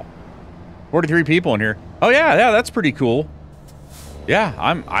help at all. 43 people in here. Oh, yeah, that's pretty cool. Yeah,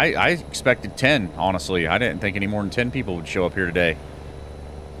 I expected 10, honestly. I didn't think any more than 10 people would show up here today.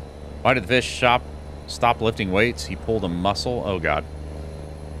 Why did the fish shop stop lifting weights? He pulled a muscle. Oh, God.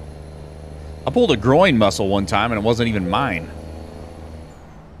 I pulled a groin muscle one time, and it wasn't even mine.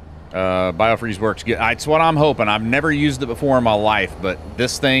 BioFreeze works good. It's what I'm hoping. I've never used it before in my life, but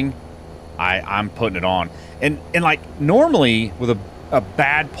this thing, I'm putting it on. And like, normally, with a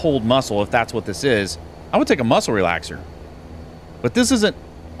bad pulled muscle, if that's what this is, I would take a muscle relaxer. But this isn't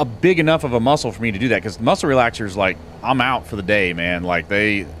a big enough of a muscle for me to do that, because muscle relaxers, like, I'm out for the day, man. Like,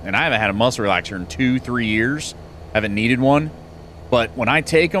 and I haven't had a muscle relaxer in 2-3 years. Haven't needed one. But when I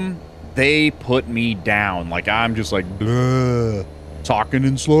take them, they put me down. Like, I'm just like, bleh, talking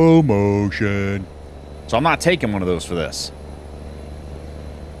in slow motion. So I'm not taking one of those for this.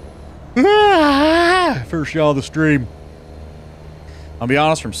 First y'all of the stream. I'll be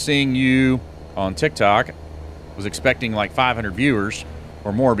honest, from seeing you on TikTok, was expecting like 500 viewers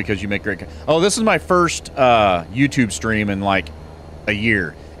or more because you make great... Oh, this is my first YouTube stream in like a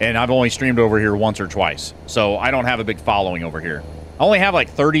year. And I've only streamed over here once or twice. So I don't have a big following over here. I only have like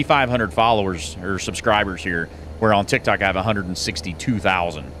 3,500 followers or subscribers here, where on TikTok I have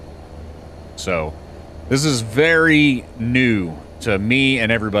 162,000. So this is very new to me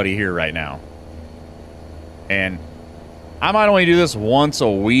and everybody here right now. And I might only do this once a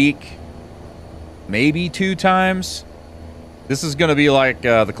week, maybe 2 times. This is going to be like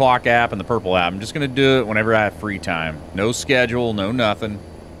the Clock app and the Purple app. I'm just going to do it whenever I have free time. No schedule, no nothing.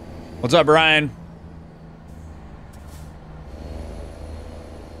 What's up, Brian?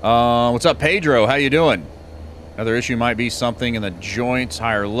 What's up, Pedro? How you doing? Another issue might be something in the joints,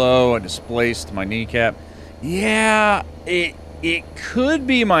 high or low. I displaced my kneecap. Yeah, it could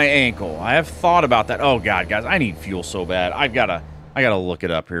be my ankle. I have thought about that. Oh God, guys, I need fuel so bad. I gotta look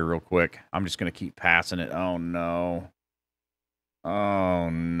it up here real quick. I'm just gonna keep passing it. Oh no. Oh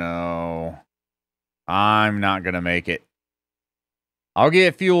no. I'm not gonna make it. I'll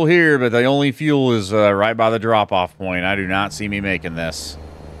get fuel here, but the only fuel is right by the drop-off point. I do not see me making this.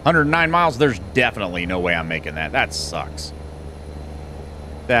 109 miles, there's definitely no way I'm making that. That sucks.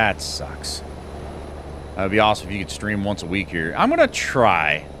 That sucks. That'd be awesome if you could stream once a week here. I'm going to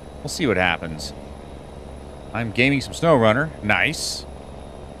try. We'll see what happens. I'm gaming some SnowRunner. Nice.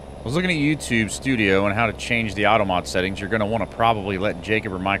 I was looking at YouTube Studio and how to change the auto mod settings. You're going to want to probably let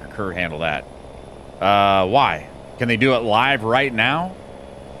Jacob or Mike or Kurt handle that. Why? Can they do it live right now?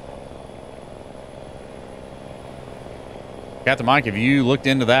 Captain Mike, have you looked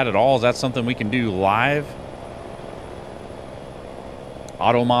into that at all? Is that something we can do live?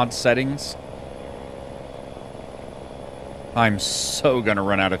 Auto mod settings? I'm so gonna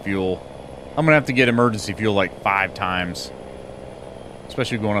run out of fuel. I'm gonna have to get emergency fuel like 5 times.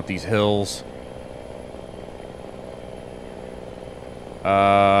 Especially going up these hills.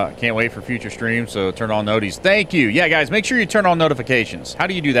 Can't wait for future streams, so turn on noties. Thank you. Yeah, guys, make sure you turn on notifications. How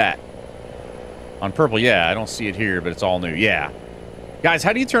do you do that? On Purple, yeah, I don't see it here, but it's all new. Yeah. Guys,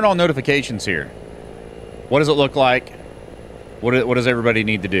 how do you turn on notifications here? What does it look like? What does everybody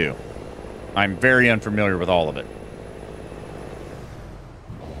need to do? I'm very unfamiliar with all of it.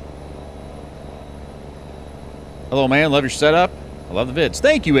 Hello, man. Love your setup. I love the vids.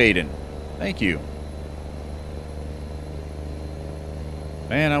 Thank you, Aiden. Thank you.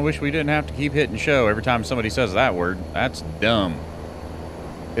 Man, I wish we didn't have to keep hitting show every time somebody says that word. That's dumb.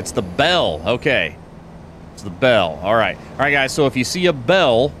 It's the bell. Okay. It's the bell. All right. All right, guys. So if you see a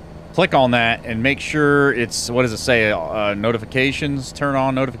bell, click on that and make sure it's, what does it say? Notifications, turn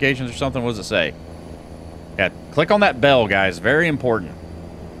on notifications or something. What does it say? Yeah, click on that bell, guys. Very important.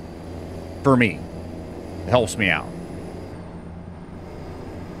 For me. It helps me out.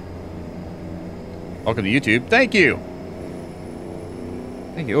 Welcome to YouTube. Thank you.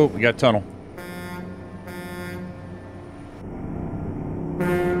 Thank you. Oh, we got a tunnel.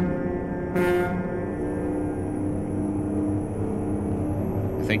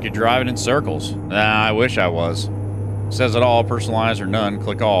 I think you're driving in circles. Nah, I wish I was. It says it all, personalize or none.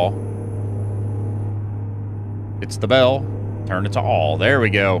 Click all. It's the bell. Turn it to all. There we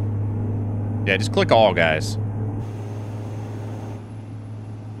go. Yeah, just click all, guys.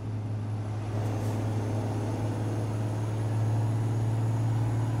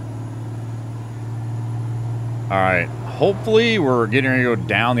 All right. Hopefully, we're getting ready to go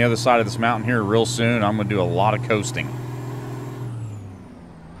down the other side of this mountain here real soon. I'm going to do a lot of coasting.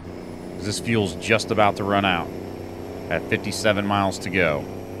 This fuel's just about to run out at 57 miles to go.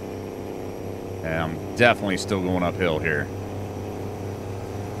 And I'm definitely still going uphill here.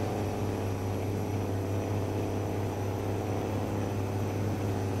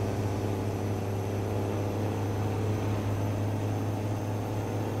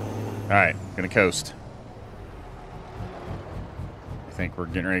 All right, gonna coast. I think we're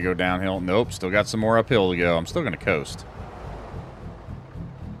getting ready to go downhill. Nope, still got some more uphill to go. I'm still gonna coast.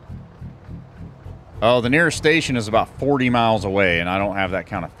 Oh, the nearest station is about 40 miles away, and I don't have that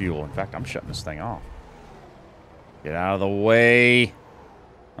kind of fuel. In fact, I'm shutting this thing off. Get out of the way.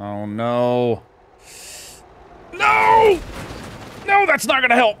 Oh, no. No! No, that's not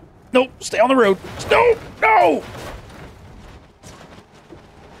gonna help. Nope, stay on the road. No, no!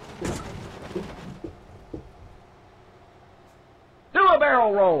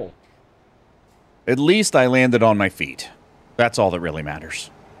 barrel roll. At least I landed on my feet. That's all that really matters.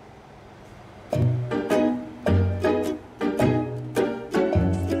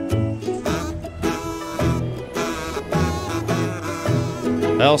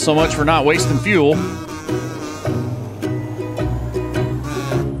 Well, so much for not wasting fuel.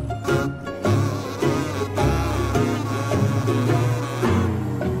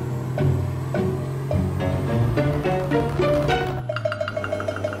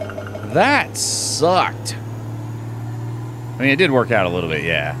 That sucked. I mean, it did work out a little bit,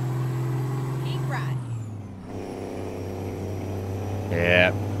 yeah. Keep right.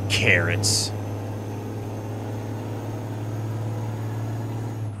 Yeah, carrots.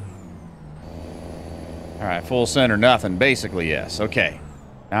 All right, full send or nothing. Basically, yes. Okay.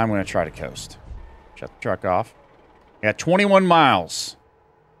 Now I'm going to try to coast. Shut the truck off. I got 21 miles.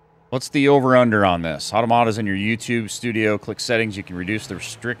 What's the over-under on this? Automata's in your YouTube studio. Click settings. You can reduce the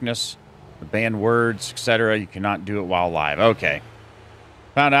strictness, the banned words, etc. You cannot do it while live. Okay.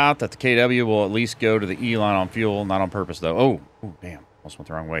 Found out that the KW will at least go to the E line on fuel. Not on purpose, though. Oh, damn. Almost went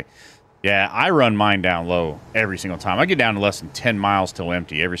the wrong way. Yeah, I run mine down low every single time. I get down to less than 10 miles till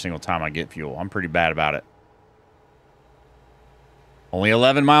empty every single time I get fuel. I'm pretty bad about it. Only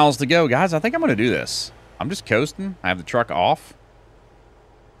 11 miles to go. Guys, I think I'm going to do this. I'm just coasting. I have the truck off.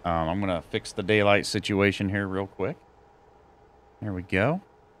 I'm going to fix the daylight situation here real quick. There we go.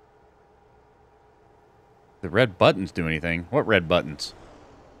 The red buttons do anything. What red buttons?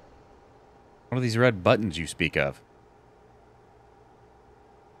 What are these red buttons you speak of?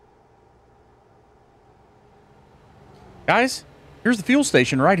 Guys, here's the fuel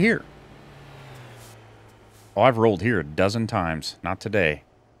station right here. Oh, I've rolled here a dozen times. Not today.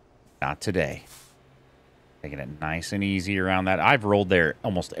 Not today. Taking it nice and easy around that. I've rolled there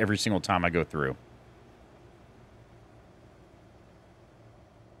almost every single time I go through.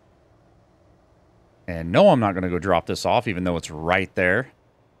 And no, I'm not going to go drop this off, even though it's right there.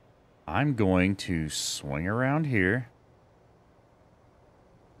 I'm going to swing around here.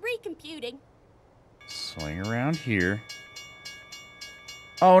 Recomputing. Swing around here.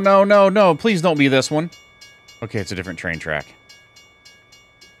 Oh, no, no, no. Please don't be this one. Okay, it's a different train track.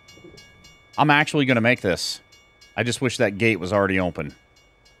 I'm actually going to make this. I just wish that gate was already open.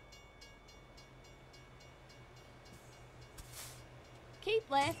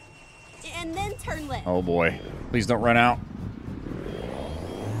 Keep left. And then turn left. Oh, boy. Please don't run out.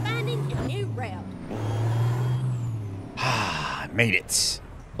 Finding a new route. Ah, I made it.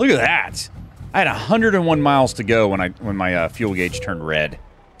 Look at that. I had 101 miles to go when my fuel gauge turned red.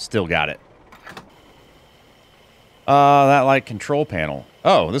 Still got it. That light control panel.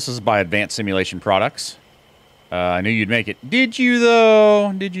 Oh, this is by Advanced Simulation Products. I knew you'd make it. Did you,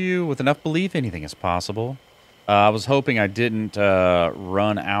 though? Did you? With enough belief, anything is possible. I was hoping I didn't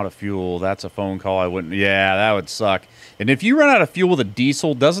run out of fuel. That's a phone call I wouldn't... Yeah, that would suck. And if you run out of fuel with a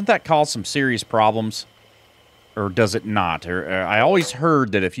diesel, doesn't that cause some serious problems? Or does it not? I always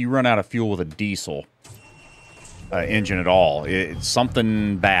heard that if you run out of fuel with a diesel engine at all,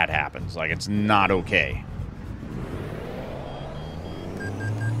 something bad happens. Like, it's not okay.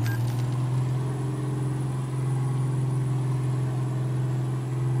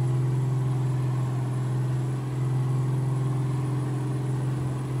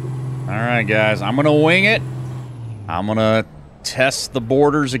 All right, guys, I'm going to wing it. I'm going to test the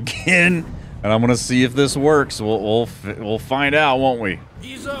borders again, and I'm going to see if this works. We'll find out, won't we?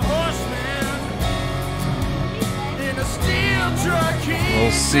 He's a horseman in a steel truck.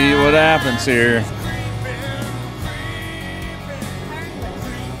 We'll see what happens here.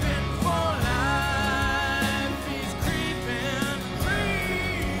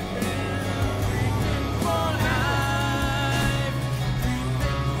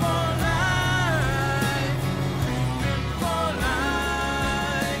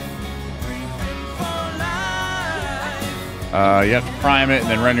 You have to prime it and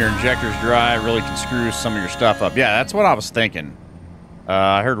then run your injectors dry. It really can screw some of your stuff up. Yeah, that's what I was thinking.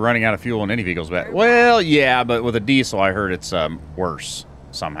 I heard running out of fuel in any vehicle's bad. Well, yeah, but with a diesel, I heard it's worse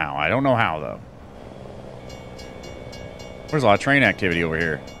somehow. I don't know how, though. There's a lot of train activity over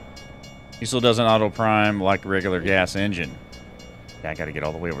here. Diesel doesn't auto-prime like a regular gas engine. Yeah, I got to get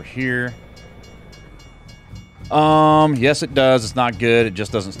all the way over here. Yes, it does. It's not good. It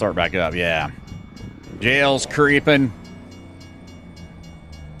just doesn't start back up. Yeah. Jail's creeping.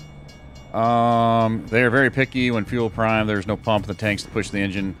 They're very picky when fuel prime. There's no pump in the tanks to push the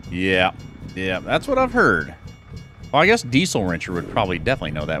engine. Yeah, that's what I've heard. Well, I guess Diesel Wrencher would probably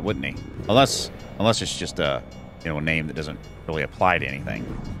definitely know that, wouldn't he? Unless it's just a name that doesn't really apply to anything.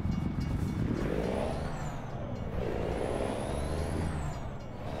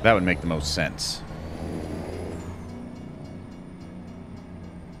 That would make the most sense.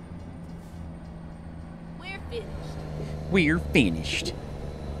 We're finished. We're finished.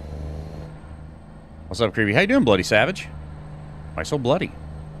 What's up, Creepy? How you doing, Bloody Savage? Why so bloody?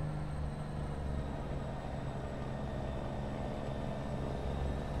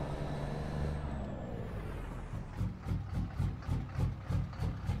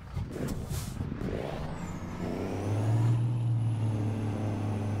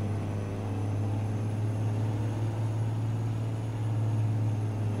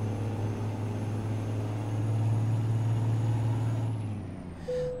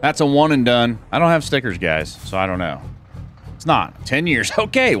 That's a one and done. I don't have stickers, guys, so I don't know. It's not. 10 years.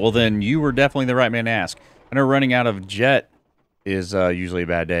 Okay, well then you were definitely the right man to ask. I know running out of jet is usually a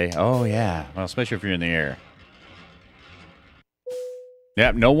bad day. Oh, yeah. Well, especially if you're in the air.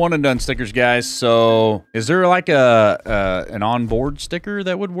 Yep, no one and done stickers, guys. So is there like an onboard sticker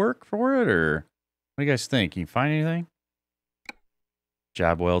that would work for it, or what do you guys think? Can you find anything?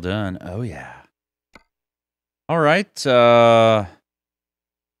 Job well done. Oh, yeah. All right.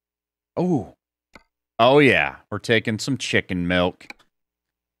 Oh, yeah. We're taking some chicken milk.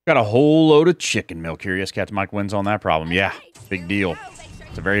 Got a whole load of chicken milk here. Yes, Captain Mike wins on that problem. Yeah, big deal.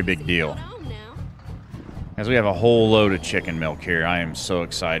 It's a very big deal. As we have a whole load of chicken milk here. I am so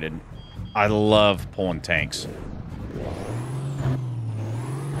excited. I love pulling tanks.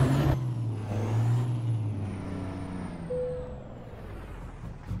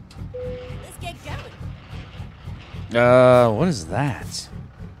 Let's get going. What is that?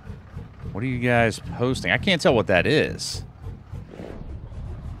 What are you guys posting? I can't tell what that is.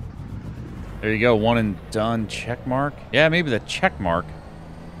 There you go, one and done check mark. Yeah, maybe the check mark.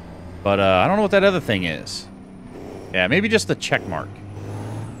 But I don't know what that other thing is. Yeah, maybe just the check mark.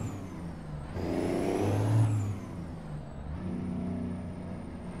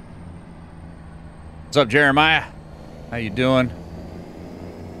 What's up, Jeremiah? How you doing?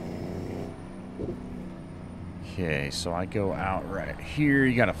 Okay, so I go out right here.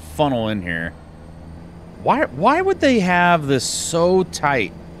 You got a funnel in here. Why would they have this so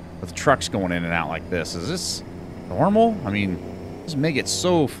tight with trucks going in and out like this? Is this normal? I mean, just make it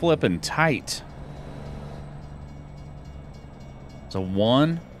so flippin' tight. It's a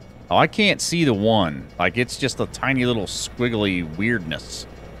one. Oh, I can't see the one. Like, it's just a tiny little squiggly weirdness.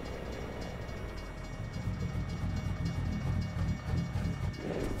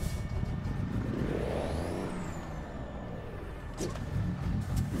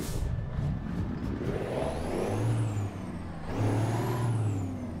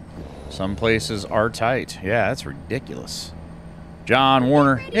 Some places are tight. Yeah, that's ridiculous. John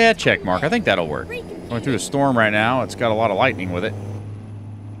Warner. Yeah, check mark. I think that'll work. Going through a storm right now. It's got a lot of lightning with it.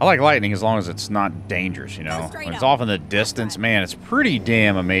 I like lightning as long as it's not dangerous, you know. When it's off in the distance, man, it's pretty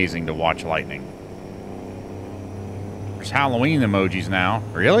damn amazing to watch lightning. There's Halloween emojis now.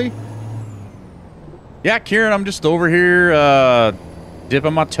 Really? Yeah, Kieran, I'm just over here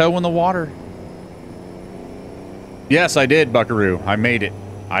dipping my toe in the water. Yes, I did, Buckaroo. I made it.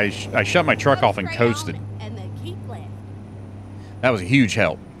 I shut my truck off and coasted. And then keep left. That was a huge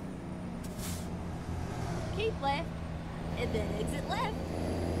help. Keep left. And then exit left.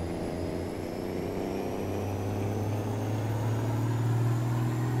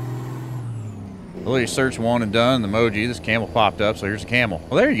 Literally search one and done. The emoji. This camel popped up, so here's a camel.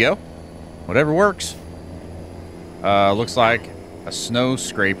 Well, there you go. Whatever works. Looks like a snow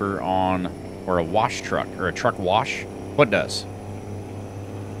scraper on, or a wash truck, or a truck wash. What does?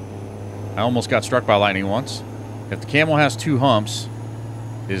 I almost got struck by lightning once. If the camel has two humps,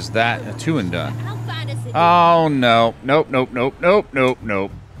 is that a two and done? Oh, no. Nope, nope, nope, nope, nope,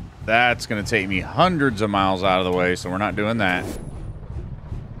 nope. That's going to take me hundreds of miles out of the way, so we're not doing that.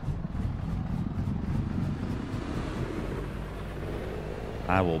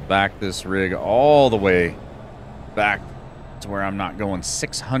 I will back this rig all the way back to where I'm not going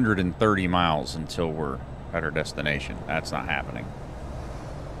 630 miles until we're at our destination. That's not happening.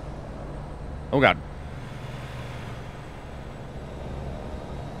 Oh, God.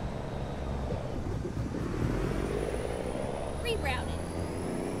 Rerouted.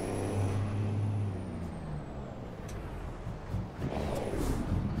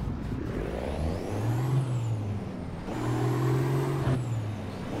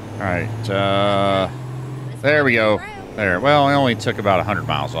 All right. There we go. There. Well, I only took about 100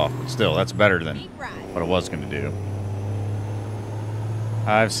 miles off, but still, that's better than what I was going to do.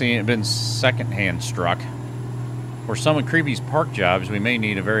 I've seen it been secondhand struck. For some of Creepy's park jobs, we may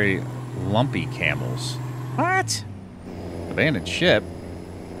need a very lumpy camels. What? Abandoned ship?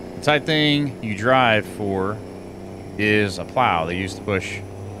 The type thing you drive for is a plow. They used to push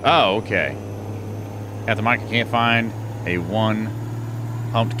Oh, okay. At the mic, I can't find a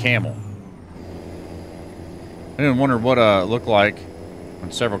one-humped camel. I didn't wonder what it looked like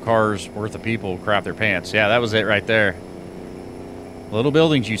when several cars worth of people crap their pants. Yeah, that was it right there. Little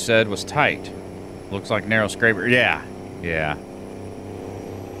buildings, you said, was tight. Looks like narrow scraper. Yeah, yeah.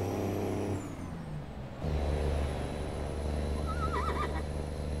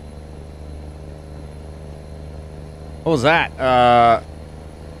 What was that?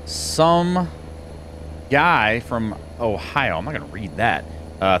 Some guy from Ohio. I'm not going to read that.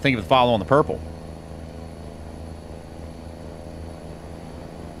 Think of the follow on the purple.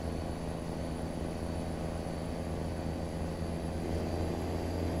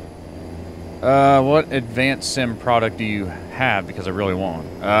 What advanced sim product do you have? Because I really want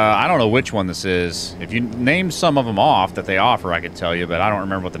one. I don't know which one this is. If you name some of them off that they offer, I could tell you, but I don't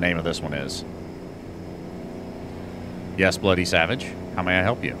remember what the name of this one is. Yes, Bloody Savage. How may I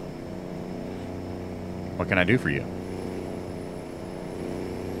help you? What can I do for you?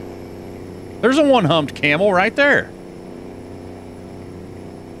 There's a one-humped camel right there.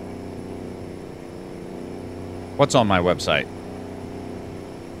 What's on my website?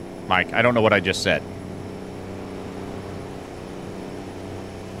 Mike, I don't know what I just said.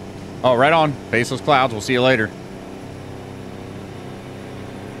 Oh, right on. Faceless Clouds. We'll see you later.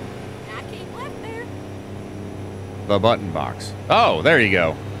 I keep left there. The button box. Oh, there you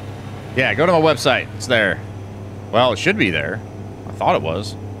go. Yeah, go to my website. It's there. Well, it should be there. I thought it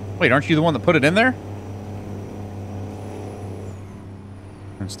was. Wait, aren't you the one that put it in there?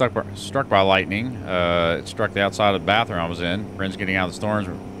 And struck by lightning. It struck the outside of the bathroom I was in. Friends getting out of the storms.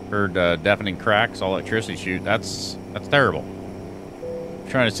 Heard deafening cracks. All electricity shoot. That's terrible. I'm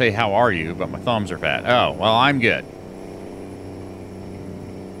trying to say how are you, but my thumbs are fat. Oh, well, I'm good.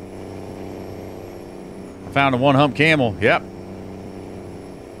 I found a one-hump camel. Yep.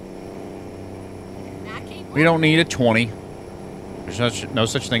 We don't need a 20. There's no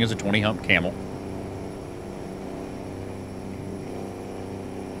such thing as a 20-hump camel.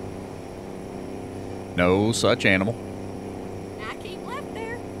 No such animal. I keep left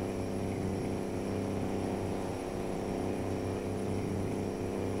there.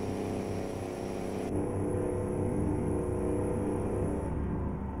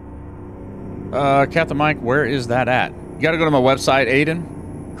 Captain Mike, where is that at? You gotta go to my website,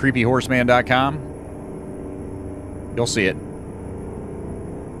 Aiden. Creepyhorseman.com. You'll see it.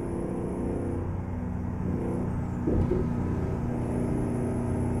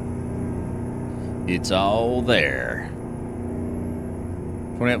 It's all there.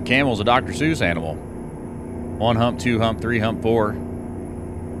 20-hump camel is a Dr. Seuss animal. 1 hump, 2 hump, 3 hump, 4.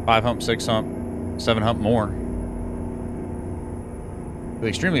 5 hump, 6 hump, 7 hump more. With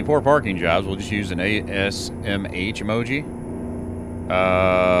extremely poor parking jobs, we'll just use an ASMH emoji.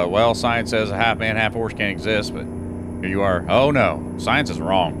 Well, science says a half man, half horse can't exist, but here you are. Oh, no. Science is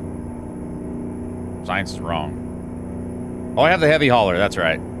wrong. Science is wrong. Oh, I have the heavy hauler. That's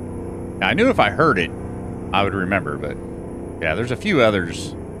right. Now, I knew if I heard it, I would remember, but yeah, there's a few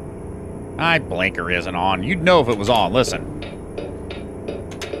others. My blinker isn't on. You'd know if it was on. Listen.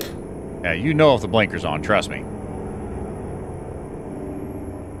 Yeah, you know if the blinker's on. Trust me.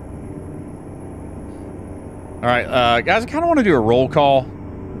 All right, guys, I kind of want to do a roll call.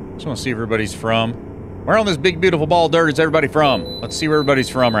 Just want to see if everybody's from. Where on this big, beautiful ball of dirt is everybody from? Let's see where everybody's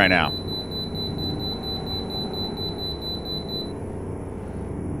from right now.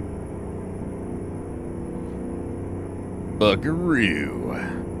 Buckaroo.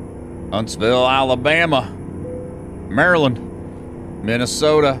 Huntsville, Alabama. Maryland.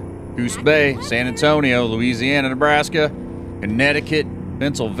 Minnesota. Goose Bay. San Antonio. Louisiana, Nebraska. Connecticut.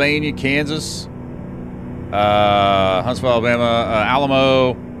 Pennsylvania. Kansas. Huntsville, Alabama.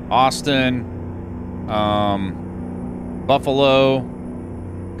 Alamo. Austin. Buffalo.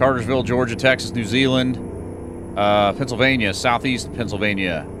 Cartersville, Georgia. Texas, New Zealand. Pennsylvania. Southeast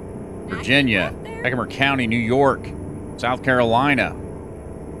Pennsylvania. Virginia. Herkimer County, New York. South Carolina.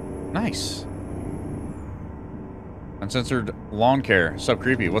 Nice. Uncensored lawn care. So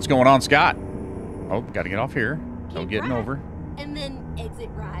creepy. What's going on, Scott? Oh, got to get off here. No getting over. And then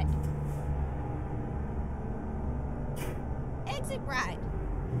exit right. Exit right.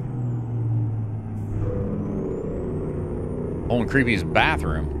 Hole in Creepy's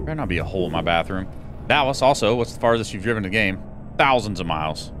bathroom. There better not be a hole in my bathroom. Dallas, also. What's the farthest you've driven the game? Thousands of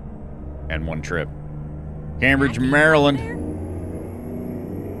miles. And one trip. Cambridge, Maryland.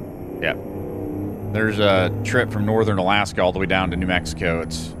 Yep. There's a trip from northern Alaska all the way down to New Mexico.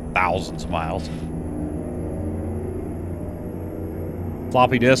 It's thousands of miles.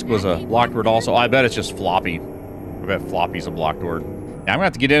 Floppy disk was a blocked word also. I bet it's just floppy. I bet floppy's a blocked word. I'm gonna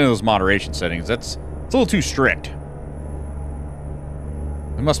have to get into those moderation settings. It's a little too strict.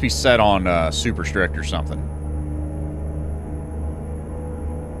 It must be set on super strict or something.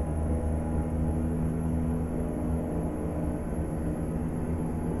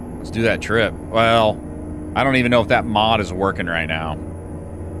 Let's do that trip. Well, I don't even know if that mod is working right now.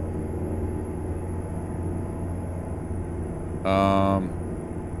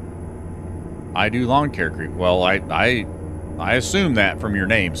 I do lawn care creep. Well, I assume that from your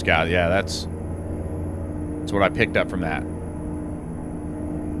name, Scott. Yeah, that's what I picked up from that.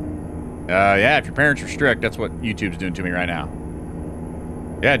 Yeah, if your parents are strict, that's what YouTube's doing to me right now.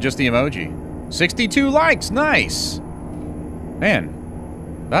 Yeah, just the emoji. 62 likes, nice.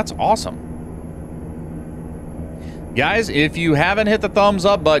 Man, that's awesome. Guys, if you haven't hit the thumbs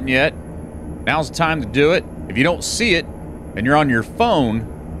up button yet, now's the time to do it. If you don't see it and you're on your phone,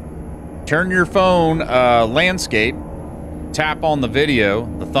 turn your phone landscape, tap on the video,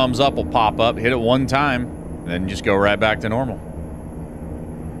 the thumbs up will pop up, hit it one time, and then just go right back to normal.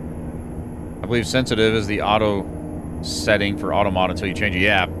 I believe sensitive is the auto setting for auto mod until you change it.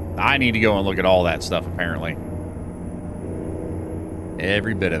 Yeah, I need to go and look at all that stuff, apparently.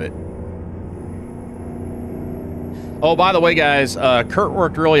 Every bit of it. Oh, by the way, guys, Kurt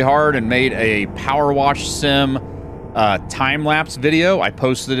worked really hard and made a Power Wash Sim time-lapse video. I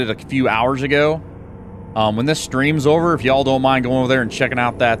posted it a few hours ago. When this stream's over, if y'all don't mind going over there and checking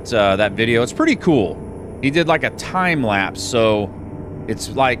out that that video, it's pretty cool. He did like a time-lapse, so it's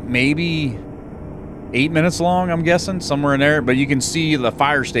like maybe 8 minutes long, I'm guessing, somewhere in there. But you can see the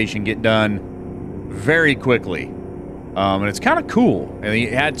fire station get done very quickly. And it's kind of cool. And he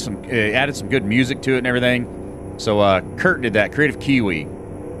had added some good music to it and everything. So Kurt did that, Creative Kiwi.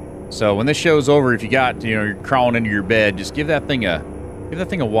 So when this show's over, if you got, you're crawling into your bed, just give that thing a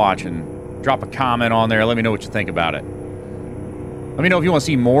watch and drop a comment on there. Let me know what you think about it. Let me know if you want to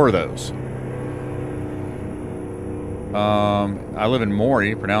see more of those. I live in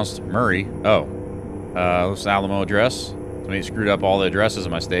Maury, pronounced Murray. Oh, this is Alamo address. Somebody screwed up all the addresses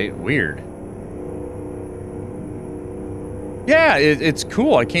in my state. Weird. Yeah, it's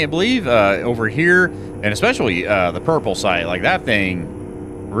cool. I can't believe over here, and especially the purple site, like that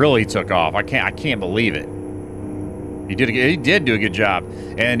thing really took off. I can't believe it. He did do a good job,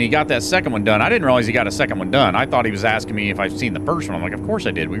 and he got that second one done. I didn't realize he got a second one done. I thought he was asking me if I've seen the first one. I'm like, of course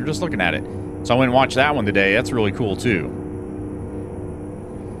I did. We were just looking at it. So I went and watched that one today. That's really cool too.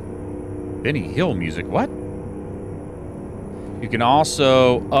 Benny Hill music. What? You can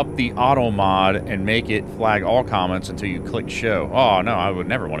also up the auto mod and make it flag all comments until you click show. Oh, no, I would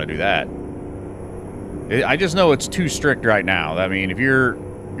never want to do that. I just know it's too strict right now. I mean, if you're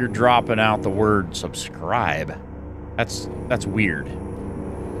dropping out the word subscribe, that's weird.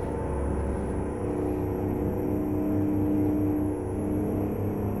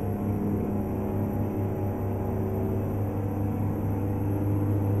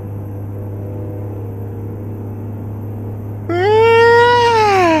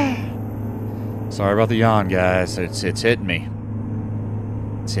 Sorry about the yawn, guys. It's hitting me.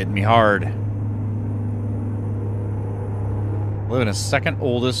 It's hitting me hard. Live in the second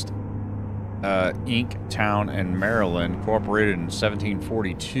oldest ink town in Maryland, incorporated in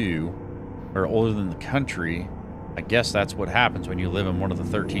 1742, or older than the country. I guess that's what happens when you live in one of the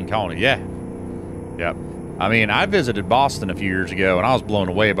 13 colonies. Yeah. Yep. I mean, I visited Boston a few years ago, and I was blown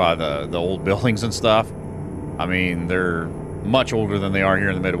away by the old buildings and stuff. I mean, they're much older than they are here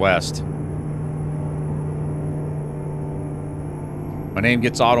in the Midwest. My name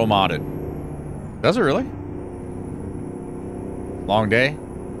gets auto-modded. Does it really? Long day?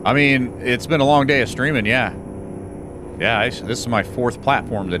 I mean, it's been a long day of streaming, yeah. Yeah, this is my 4th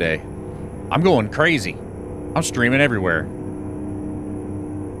platform today. I'm going crazy. I'm streaming everywhere.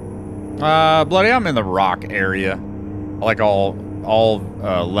 Bloody, I'm in the rock area. I like all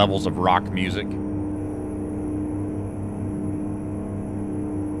levels of rock music.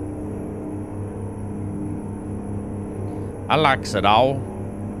 I like it all.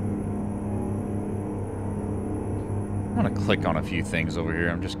 I'm gonna click on a few things over here.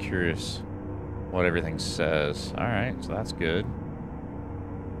 I'm just curious what everything says. All right, so that's good.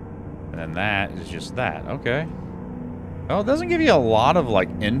 And then that is just that. Okay. Well, it doesn't give you a lot of like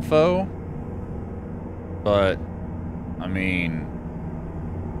info, but I mean,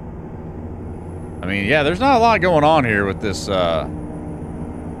 yeah, there's not a lot going on here with this the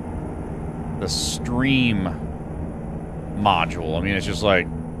stream module. I mean, it's just like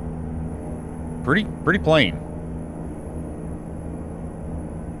pretty plain.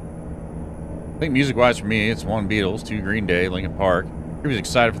 I think music-wise for me, it's 1 Beatles, 2 Green Day, Linkin Park. He was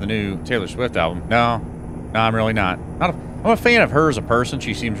excited for the new Taylor Swift album. No, I'm really not. I'm a fan of her as a person.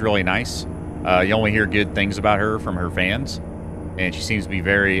 She seems really nice. You only hear good things about her from her fans. And she seems to be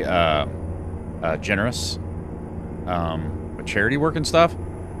very generous with charity work and stuff.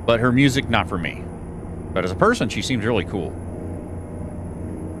 But her music, not for me. But as a person, she seems really cool.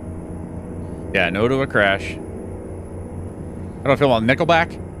 Yeah, no to a crash. How do I feel about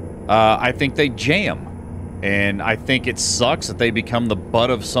Nickelback? I think they jam. And I think it sucks that they become the butt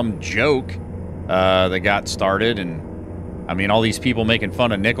of some joke that got started. And, I mean, all these people making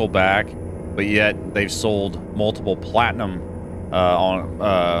fun of Nickelback, but yet they've sold multiple platinum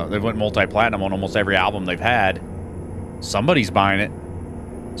they went multi-platinum on almost every album they've had. Somebody's buying it.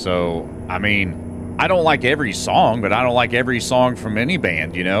 So, I mean, I don't like every song, but I don't like every song from any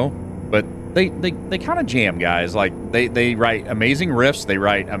band, you know? But they kind of jam, guys. Like, they write amazing riffs.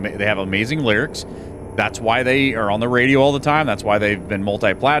 They have amazing lyrics. That's why they are on the radio all the time. That's why they've been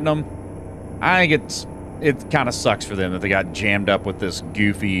multi-platinum. I think it kind of sucks for them that they got jammed up with this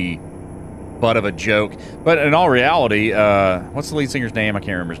goofy butt of a joke. But in all reality, what's the lead singer's name? I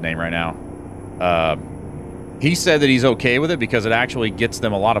can't remember his name right now. He said that he's okay with it because it actually gets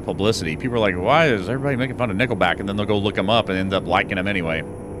them a lot of publicity. People are like, why is everybody making fun of Nickelback? And then they'll go look them up and end up liking them anyway.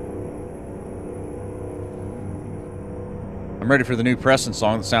 I'm ready for the new Preston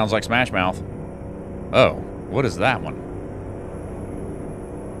song that sounds like Smash Mouth. Oh, what is that one?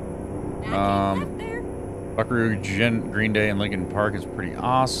 Buckaroo, Green Day, and Linkin Park is pretty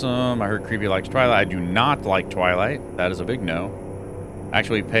awesome. I heard Creepy likes Twilight. I do not like Twilight. That is a big no.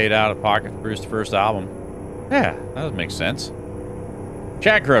 Actually paid out of pocket for Bruce's first album. Yeah, that makes sense.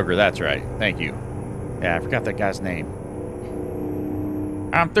 Chad Kroger, that's right. Thank you. Yeah, I forgot that guy's name.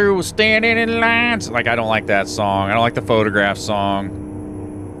 I'm through with standing in lines. Like, I don't like that song. I don't like the Photograph song.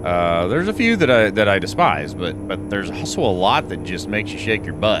 There's a few that I despise, but there's also a lot that just makes you shake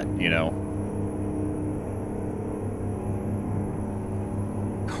your butt, you know.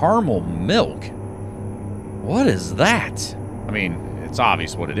 Caramel milk? What is that? I mean, it's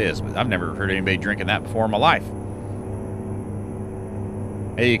obvious what it is, but I've never heard anybody drinking that before in my life.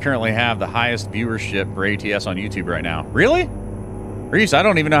 Hey, you currently have the highest viewership for ATS on YouTube right now. Really? Reese, I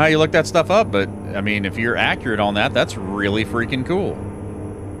don't even know how you look that stuff up, but, I mean, if you're accurate on that, that's really freaking cool.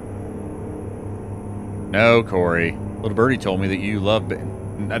 No, Corey. Little Birdie told me that you love...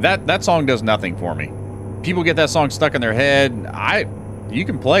 That song does nothing for me. People get that song stuck in their head. You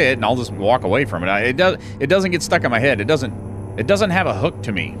can play it, and I'll just walk away from it. It doesn't get stuck in my head. It doesn't have a hook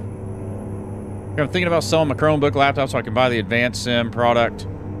to me. I'm thinking about selling my Chromebook laptop so I can buy the Advanced Sim product.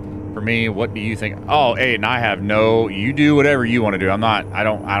 For me, what do you think? Oh, hey, and I have no... You do whatever you want to do. I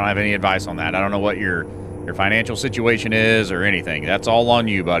don't have any advice on that. I don't know what your financial situation is or anything. That's all on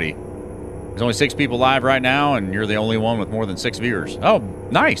you, buddy. There's only 6 people live right now, and you're the only one with more than 6 viewers. Oh,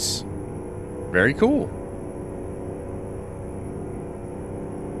 nice. Very cool.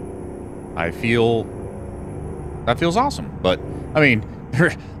 That feels awesome. But, I mean,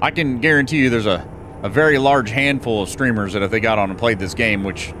 I can guarantee you there's a very large handful of streamers that if they got on and played this game,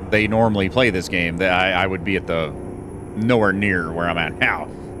 which they normally play this game, that I would be at the nowhere near where I'm at now.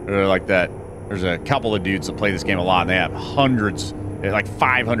 Like that. There's a couple of dudes that play this game a lot, and they have hundreds, like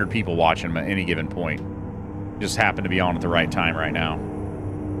 500 people watching them at any given point. Just happen to be on at the right time right now.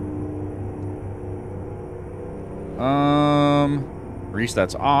 Reese,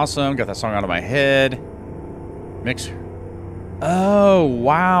 that's awesome. Got that song out of my head. Mixer. Oh,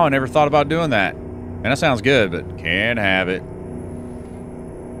 wow. I never thought about doing that. Man, that sounds good, but can't have it.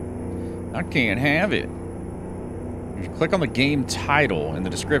 I can't have it. If you click on the game title in the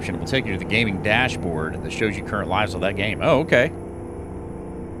description, it will take you to the gaming dashboard that shows you current lives of that game. Oh, okay.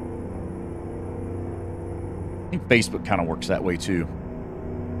 I think Facebook kind of works that way, too.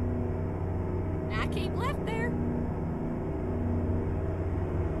 I keep left there.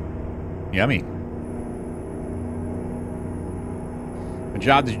 Yummy. What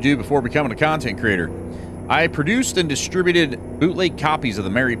job did you do before becoming a content creator? I produced and distributed bootleg copies of the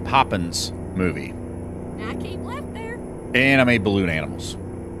Mary Poppins movie. I keep left there. And I made balloon animals.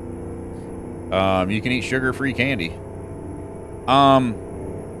 You can eat sugar-free candy.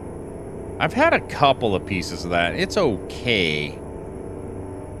 I've had a couple of pieces of that. It's okay,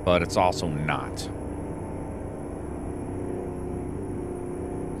 but it's also not.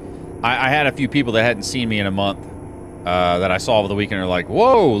 I had a few people that hadn't seen me in a month that I saw over the weekend are like,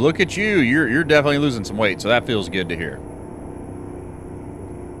 whoa, look at you. You're definitely losing some weight, so that feels good to hear.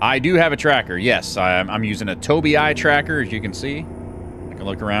 I do have a tracker. Yes, I'm using a Tobii eye tracker, as you can see. I can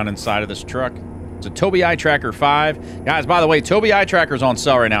look around inside of this truck. It's a Tobii eye tracker 5. Guys, by the way, Tobii eye tracker is on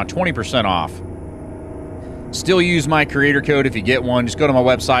sale right now, 20% off. Still use my creator code if you get one. Just go to my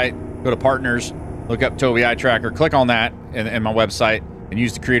website, go to partners, Look up Toby Eye Tracker. Click on that in my website and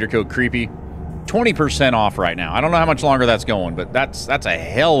use the creator code CREEPY. 20% off right now. I don't know how much longer that's going, but that's a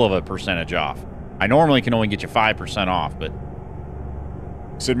hell of a percentage off. I normally can only get you 5% off, but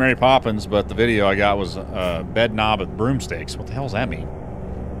said Mary Poppins, but the video I got was bed knob with broomsticks. What the hell does that mean?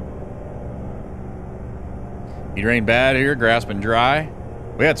 It rained bad here, grass been dry.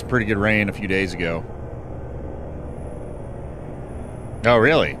 We had some pretty good rain a few days ago. Oh,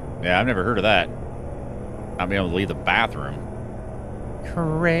 really? Yeah, I've never heard of that. Not being able to leave the bathroom.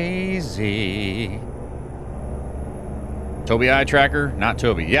 Crazy. Toby Eye Tracker? Not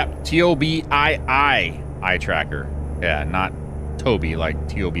Toby. Yep, T-O-B-I-I Eye Tracker. Yeah, not Toby like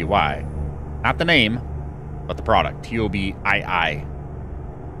T-O-B-Y. Not the name, but the product. T-O-B-I-I.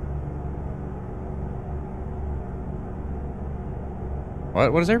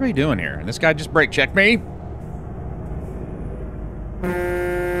 What is everybody doing here? And this guy just brake checked me?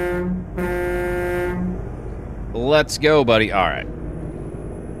 Let's go, buddy. All right.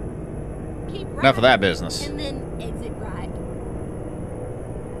 Keep right, Enough of that business. and then exit right.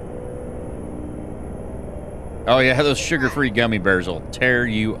 Oh yeah, those sugar-free gummy bears will tear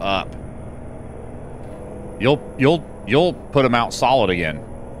you up. You'll put them out solid again.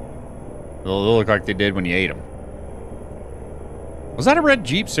 They'll look like they did when you ate them. Was that a red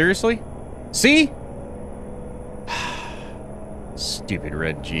Jeep? Seriously? See? Stupid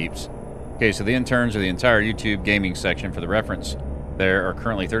red Jeeps. Okay, so the interns are the entire YouTube gaming section. For the reference, there are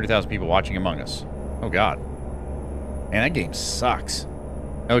currently 30,000 people watching Among Us. Oh, God. Man, that game sucks.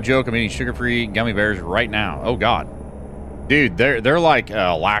 No joke, I'm eating sugar-free gummy bears right now. Oh, God. Dude, they're like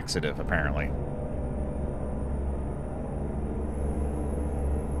laxative, apparently.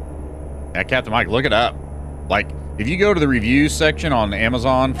 Yeah, Captain Mike, look it up. Like, if you go to the reviews section on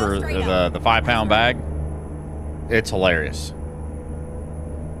Amazon for the 5-pound bag, it's hilarious.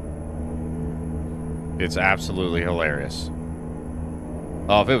 It's absolutely hilarious.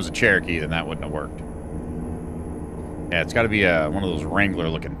 Oh, if it was a Cherokee, then that wouldn't have worked. Yeah, it's got to be one of those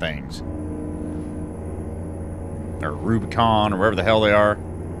Wrangler-looking things. Or Rubicon, or wherever the hell they are.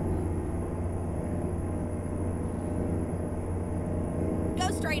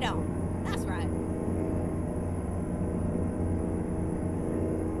 Go straight on. That's right.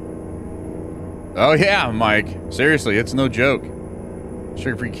 Oh, yeah, Mike. Seriously, it's no joke.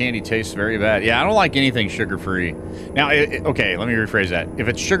 Sugar-free candy tastes very bad. Yeah, I don't like anything sugar-free. Now, okay, let me rephrase that. If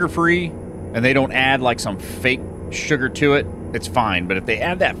it's sugar-free and they don't add, like, some fake sugar to it, it's fine. But if they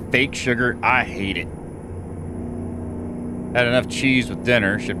add that fake sugar, I hate it. Had enough cheese with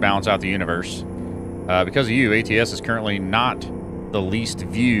dinner. Should balance out the universe. Because of you, ATS is currently not the least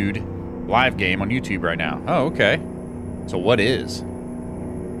viewed live game on YouTube right now. Oh, okay. So what is?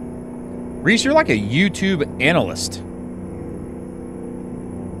 Reese, you're like a YouTube analyst.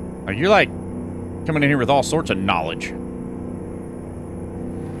 Like, you're like coming in here with all sorts of knowledge.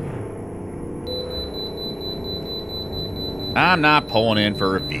 I'm not pulling in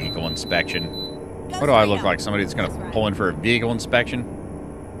for a vehicle inspection. What do I look like? Somebody that's going to pull in for a vehicle inspection?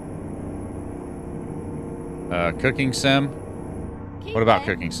 Cooking sim? Keep What about left,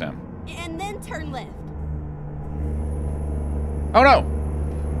 cooking sim? And then turn left. Oh, no!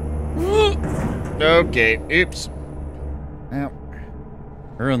 Okay, oops. Well,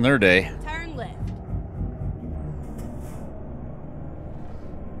 ruined their day. Turn left.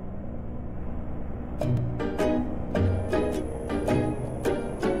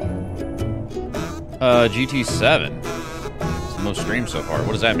 GT7. It's the most streamed so far.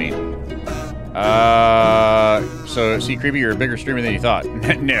 What does that mean? So, see, Creepy, you're a bigger streamer than you thought.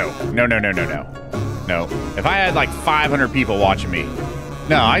 No. If I had like 500 people watching me,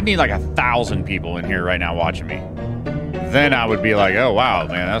 no, I'd need like 1,000 people in here right now watching me. Then I would be like, oh, wow,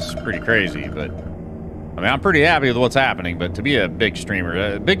 man, that's pretty crazy. But, I mean, I'm pretty happy with what's happening. But to be a big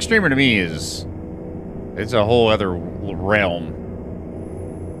streamer to me is, it's a whole other realm.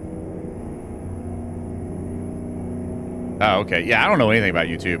 Oh, okay. Yeah, I don't know anything about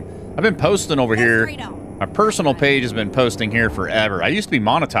YouTube. I've been posting over here. My personal page has been posting here forever. I used to be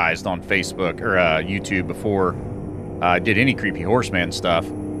monetized on Facebook or YouTube before I did any Creepyhorseman stuff.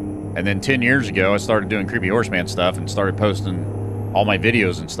 And then 10 years ago, I started doing Creepyhorseman stuff and started posting all my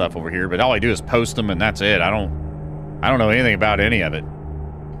videos and stuff over here. But all I do is post them, and that's it. I don't know anything about any of it.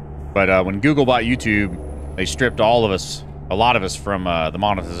 But when Google bought YouTube, they stripped a lot of us from the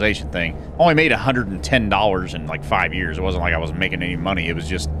monetization thing. Only made $110 in like 5 years. It wasn't like I wasn't making any money. It was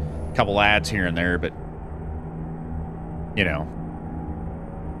just a couple ads here and there, but you know.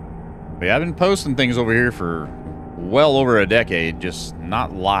 But yeah, I've been posting things over here for well over a decade, just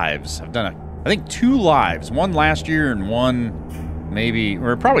not lives. I've done I think 2 lives, one last year and one maybe,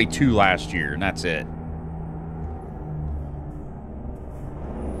 or probably 2 last year, and that's it.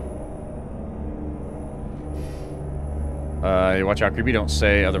 Watch out, Creepy. Don't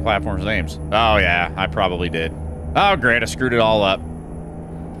say other platforms' names. Oh, yeah, I probably did. Oh, great. I screwed it all up.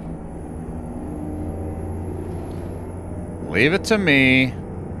 Leave it to me.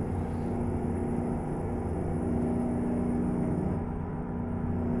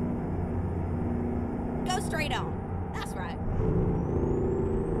 Go straight on. That's right.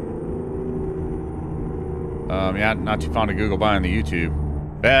 Yeah, not too fond of Google buying the YouTube.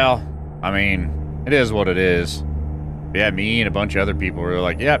 Well, I mean, it is what it is. Yeah, me and a bunch of other people were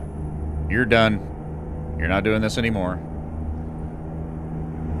like, yep, you're done. You're not doing this anymore.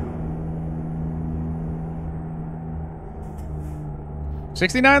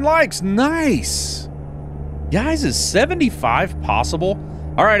 $69 likes. Nice. Guys, is 75 possible?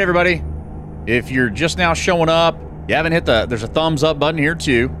 All right, everybody. If you're just now showing up, you haven't hit there's a thumbs up button here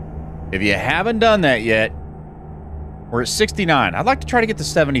too. If you haven't done that yet, we're at 69. I'd like to try to get to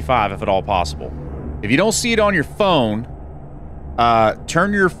 75 if at all possible. If you don't see it on your phone,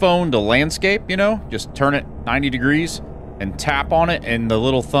 turn your phone to landscape, you know, just turn it 90 degrees and tap on it, and the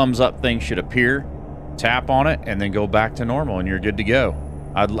little thumbs up thing should appear. Tap on it and then go back to normal and you're good to go.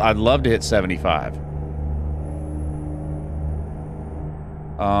 I'd love to hit 75.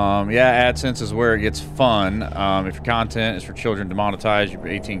 Yeah, AdSense is where it gets fun. If your content is for children to monetize, your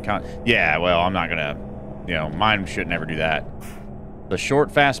 18 yeah, well, I'm not gonna, you know, mine should never do that. The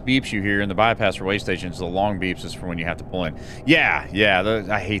short, fast beeps you hear in the bypass for way stations, the long beeps is for when you have to pull in. Yeah,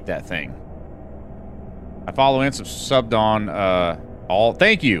 I hate that thing. I follow in some subbed on all.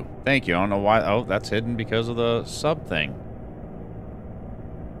 Thank you. I don't know why. Oh, that's hidden because of the sub thing.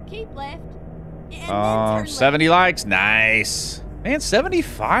 Keep left. And then turn 70 left. likes. Nice. Man,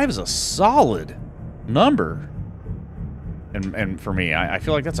 75 is a solid number. And for me, I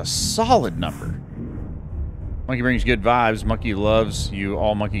feel like that's a solid number. Monkey brings good vibes. Monkey loves you.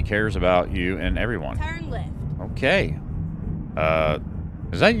 All Monkey cares about you and everyone. Turn left. Okay.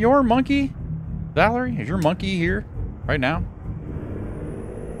 Is that your monkey, Valerie? Is your monkey here right now?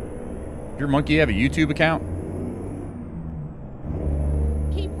 Does your monkey have a YouTube account?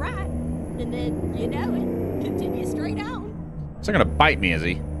 Keep right. And then, you know it. Continue straight on. He's not gonna bite me, is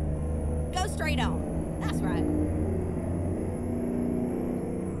he? Go straight on. That's right.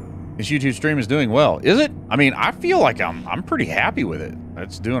 This YouTube stream is doing well. Is it? I mean, I feel like I'm pretty happy with it.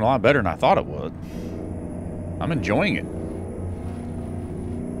 It's doing a lot better than I thought it would. I'm enjoying it.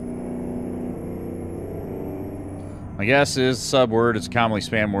 My guess is sub word is a commonly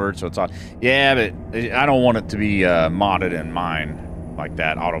spam word, so it's odd. Yeah, but I don't want it to be modded in mine like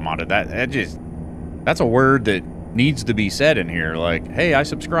that, auto-modded. That's a word that needs to be said in here. Like, hey, I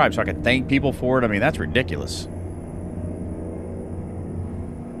subscribe so I can thank people for it. I mean, that's ridiculous.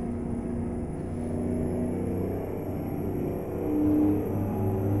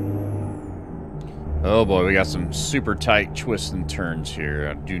 Oh boy, we got some super tight twists and turns here.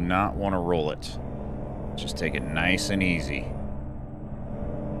 I do not want to roll it. Just take it nice and easy.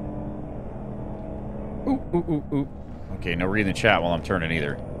 Ooh, ooh, ooh, ooh. Okay, no reading the chat while I'm turning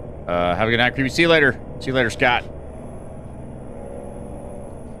either. Have a good night, Creepy. See you later. See you later, Scott.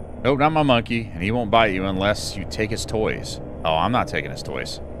 Nope, not my monkey. And he won't bite you unless you take his toys. Oh, I'm not taking his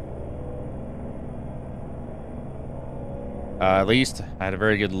toys. At least I had a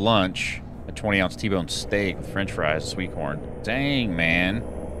very good lunch. A 20-ounce T-bone steak with french fries, sweet corn. Dang, man.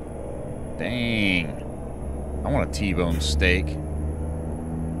 Dang. I want a T-bone steak.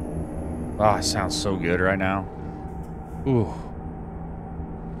 Oh, it sounds so good right now. Ooh.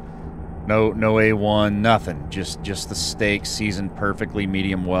 No A1, nothing. Just the steak seasoned perfectly,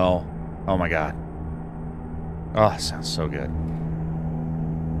 medium well. Oh my god. Oh, it sounds so good.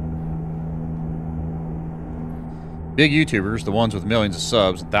 Big YouTubers, the ones with millions of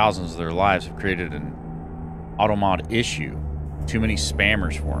subs and thousands of their lives, have created an automod issue. Too many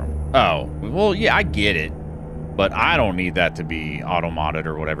spammers for them. Oh, well, yeah, I get it. But I don't need that to be auto-modded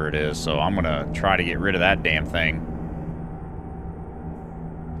or whatever it is, so I'm going to try to get rid of that damn thing.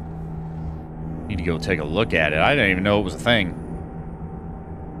 Need to go take a look at it. I didn't even know it was a thing.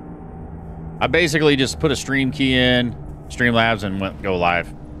 I basically just put a stream key in, Streamlabs, and went go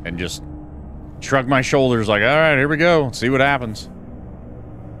live. And just shrugged my shoulders like, all right, here we go. Let's see what happens.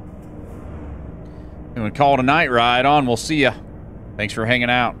 And we call it a night ride on. We'll see ya. Thanks for hanging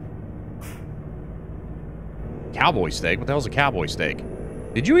out. Cowboy steak? What the hell's a cowboy steak?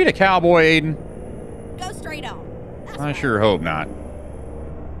 Did you eat a cowboy, Aiden? Go straight on. That's I right. sure hope not.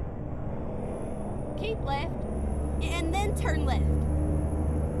 Keep left. And then turn left.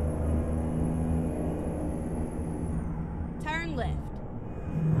 Turn left.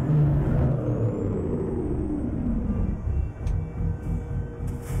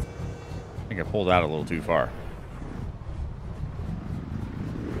 pulled out a little too far.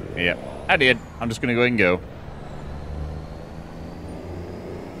 Yep, I did. I'm just going to go ahead and go.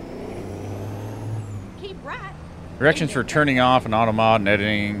 Keep right. Directions for turning off an auto mod and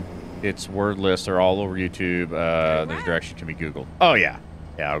editing its word lists are all over YouTube. There's directions can be Googled. Oh, yeah.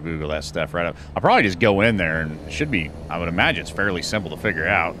 Yeah, I'll Google that stuff right up. I'll probably just go in there, and it should be, I would imagine it's fairly simple to figure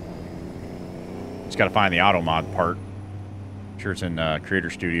out. Just got to find the auto mod part. I'm sure it's in Creator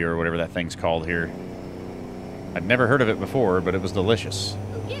Studio or whatever that thing's called here. I'd never heard of it before, but it was delicious.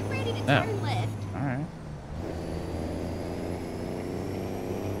 Get ready to Yeah. turn left. All right.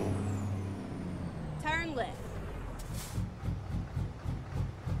 Turn left.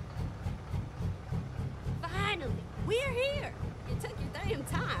 Finally, we're here. It took your damn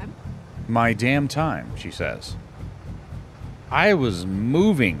time. My damn time, she says. I was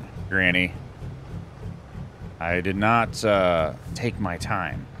moving, Granny. I did not take my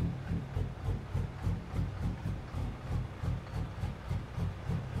time.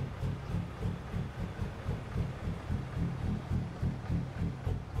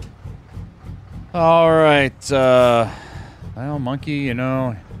 All right. Well, monkey, you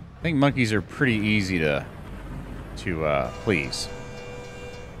know, I think monkeys are pretty easy to please.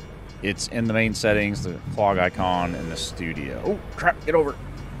 It's in the main settings, the clog icon in the studio. Oh, crap, get over.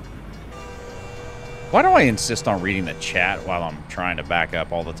 Why do I insist on reading the chat while I'm trying to back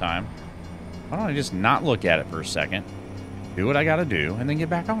up all the time? Why don't I just not look at it for a second, do what I gotta do, and then get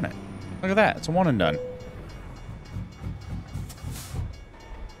back on it? Look at that, it's a one and done.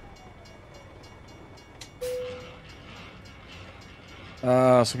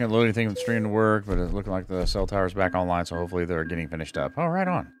 So I can load anything from the stream to work, but it's looking like the cell tower's back online, so hopefully they're getting finished up. Oh, right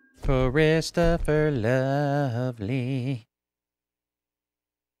on. Christopher Lovely.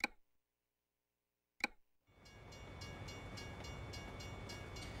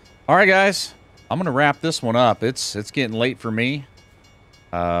 All right, guys. I'm going to wrap this one up. It's getting late for me.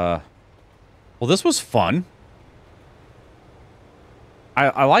 Well, this was fun.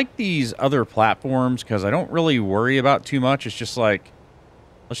 I like these other platforms because I don't really worry about too much. It's just like,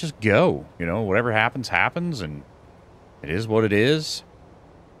 let's just go. You know, whatever happens, happens, and it is what it is.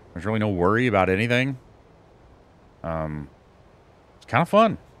 There's really no worry about anything. It's kind of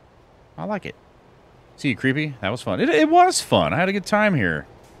fun. I like it. See you, Creepy. That was fun. It was fun. I had a good time here.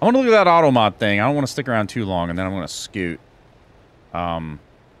 I want to look at that auto mod thing. I don't want to stick around too long, and then I'm going to scoot. Yeah,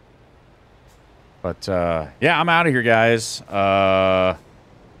 I'm out of here, guys. I'm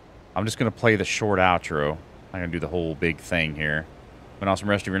just going to play the short outro. I'm going to do the whole big thing here. Have an awesome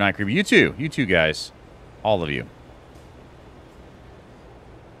rest of your night, Creepy. You too. You too, guys. All of you.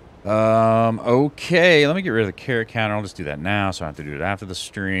 Okay. Let me get rid of the carrot counter. I'll just do that now, so I don't have to do it after the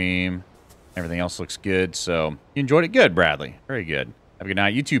stream. Everything else looks good, so you enjoyed it? Good, Bradley. Very good. Have a good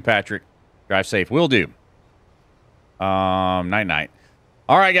night. You too, Patrick. Drive safe. Will do. Night-night.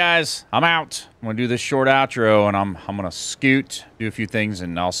 All right, guys. I'm out. I'm going to do this short outro, and I'm going to scoot, do a few things,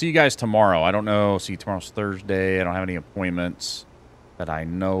 and I'll see you guys tomorrow. I don't know. See, tomorrow's Thursday. I don't have any appointments that I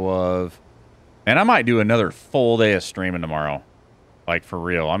know of. And I might do another full day of streaming tomorrow. Like, for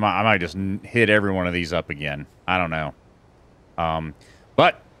real. I might just hit every one of these up again. I don't know.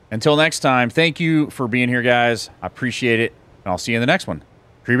 But until next time, thank you for being here, guys. I appreciate it. And I'll see you in the next one.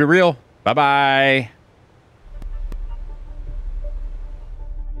 Keep it real. Bye-bye.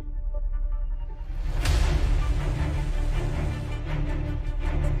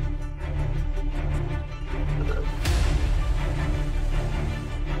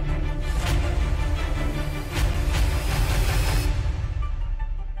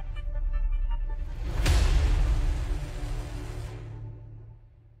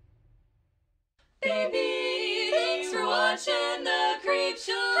 Baby, thanks for watching the Creep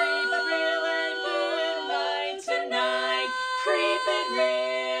Show.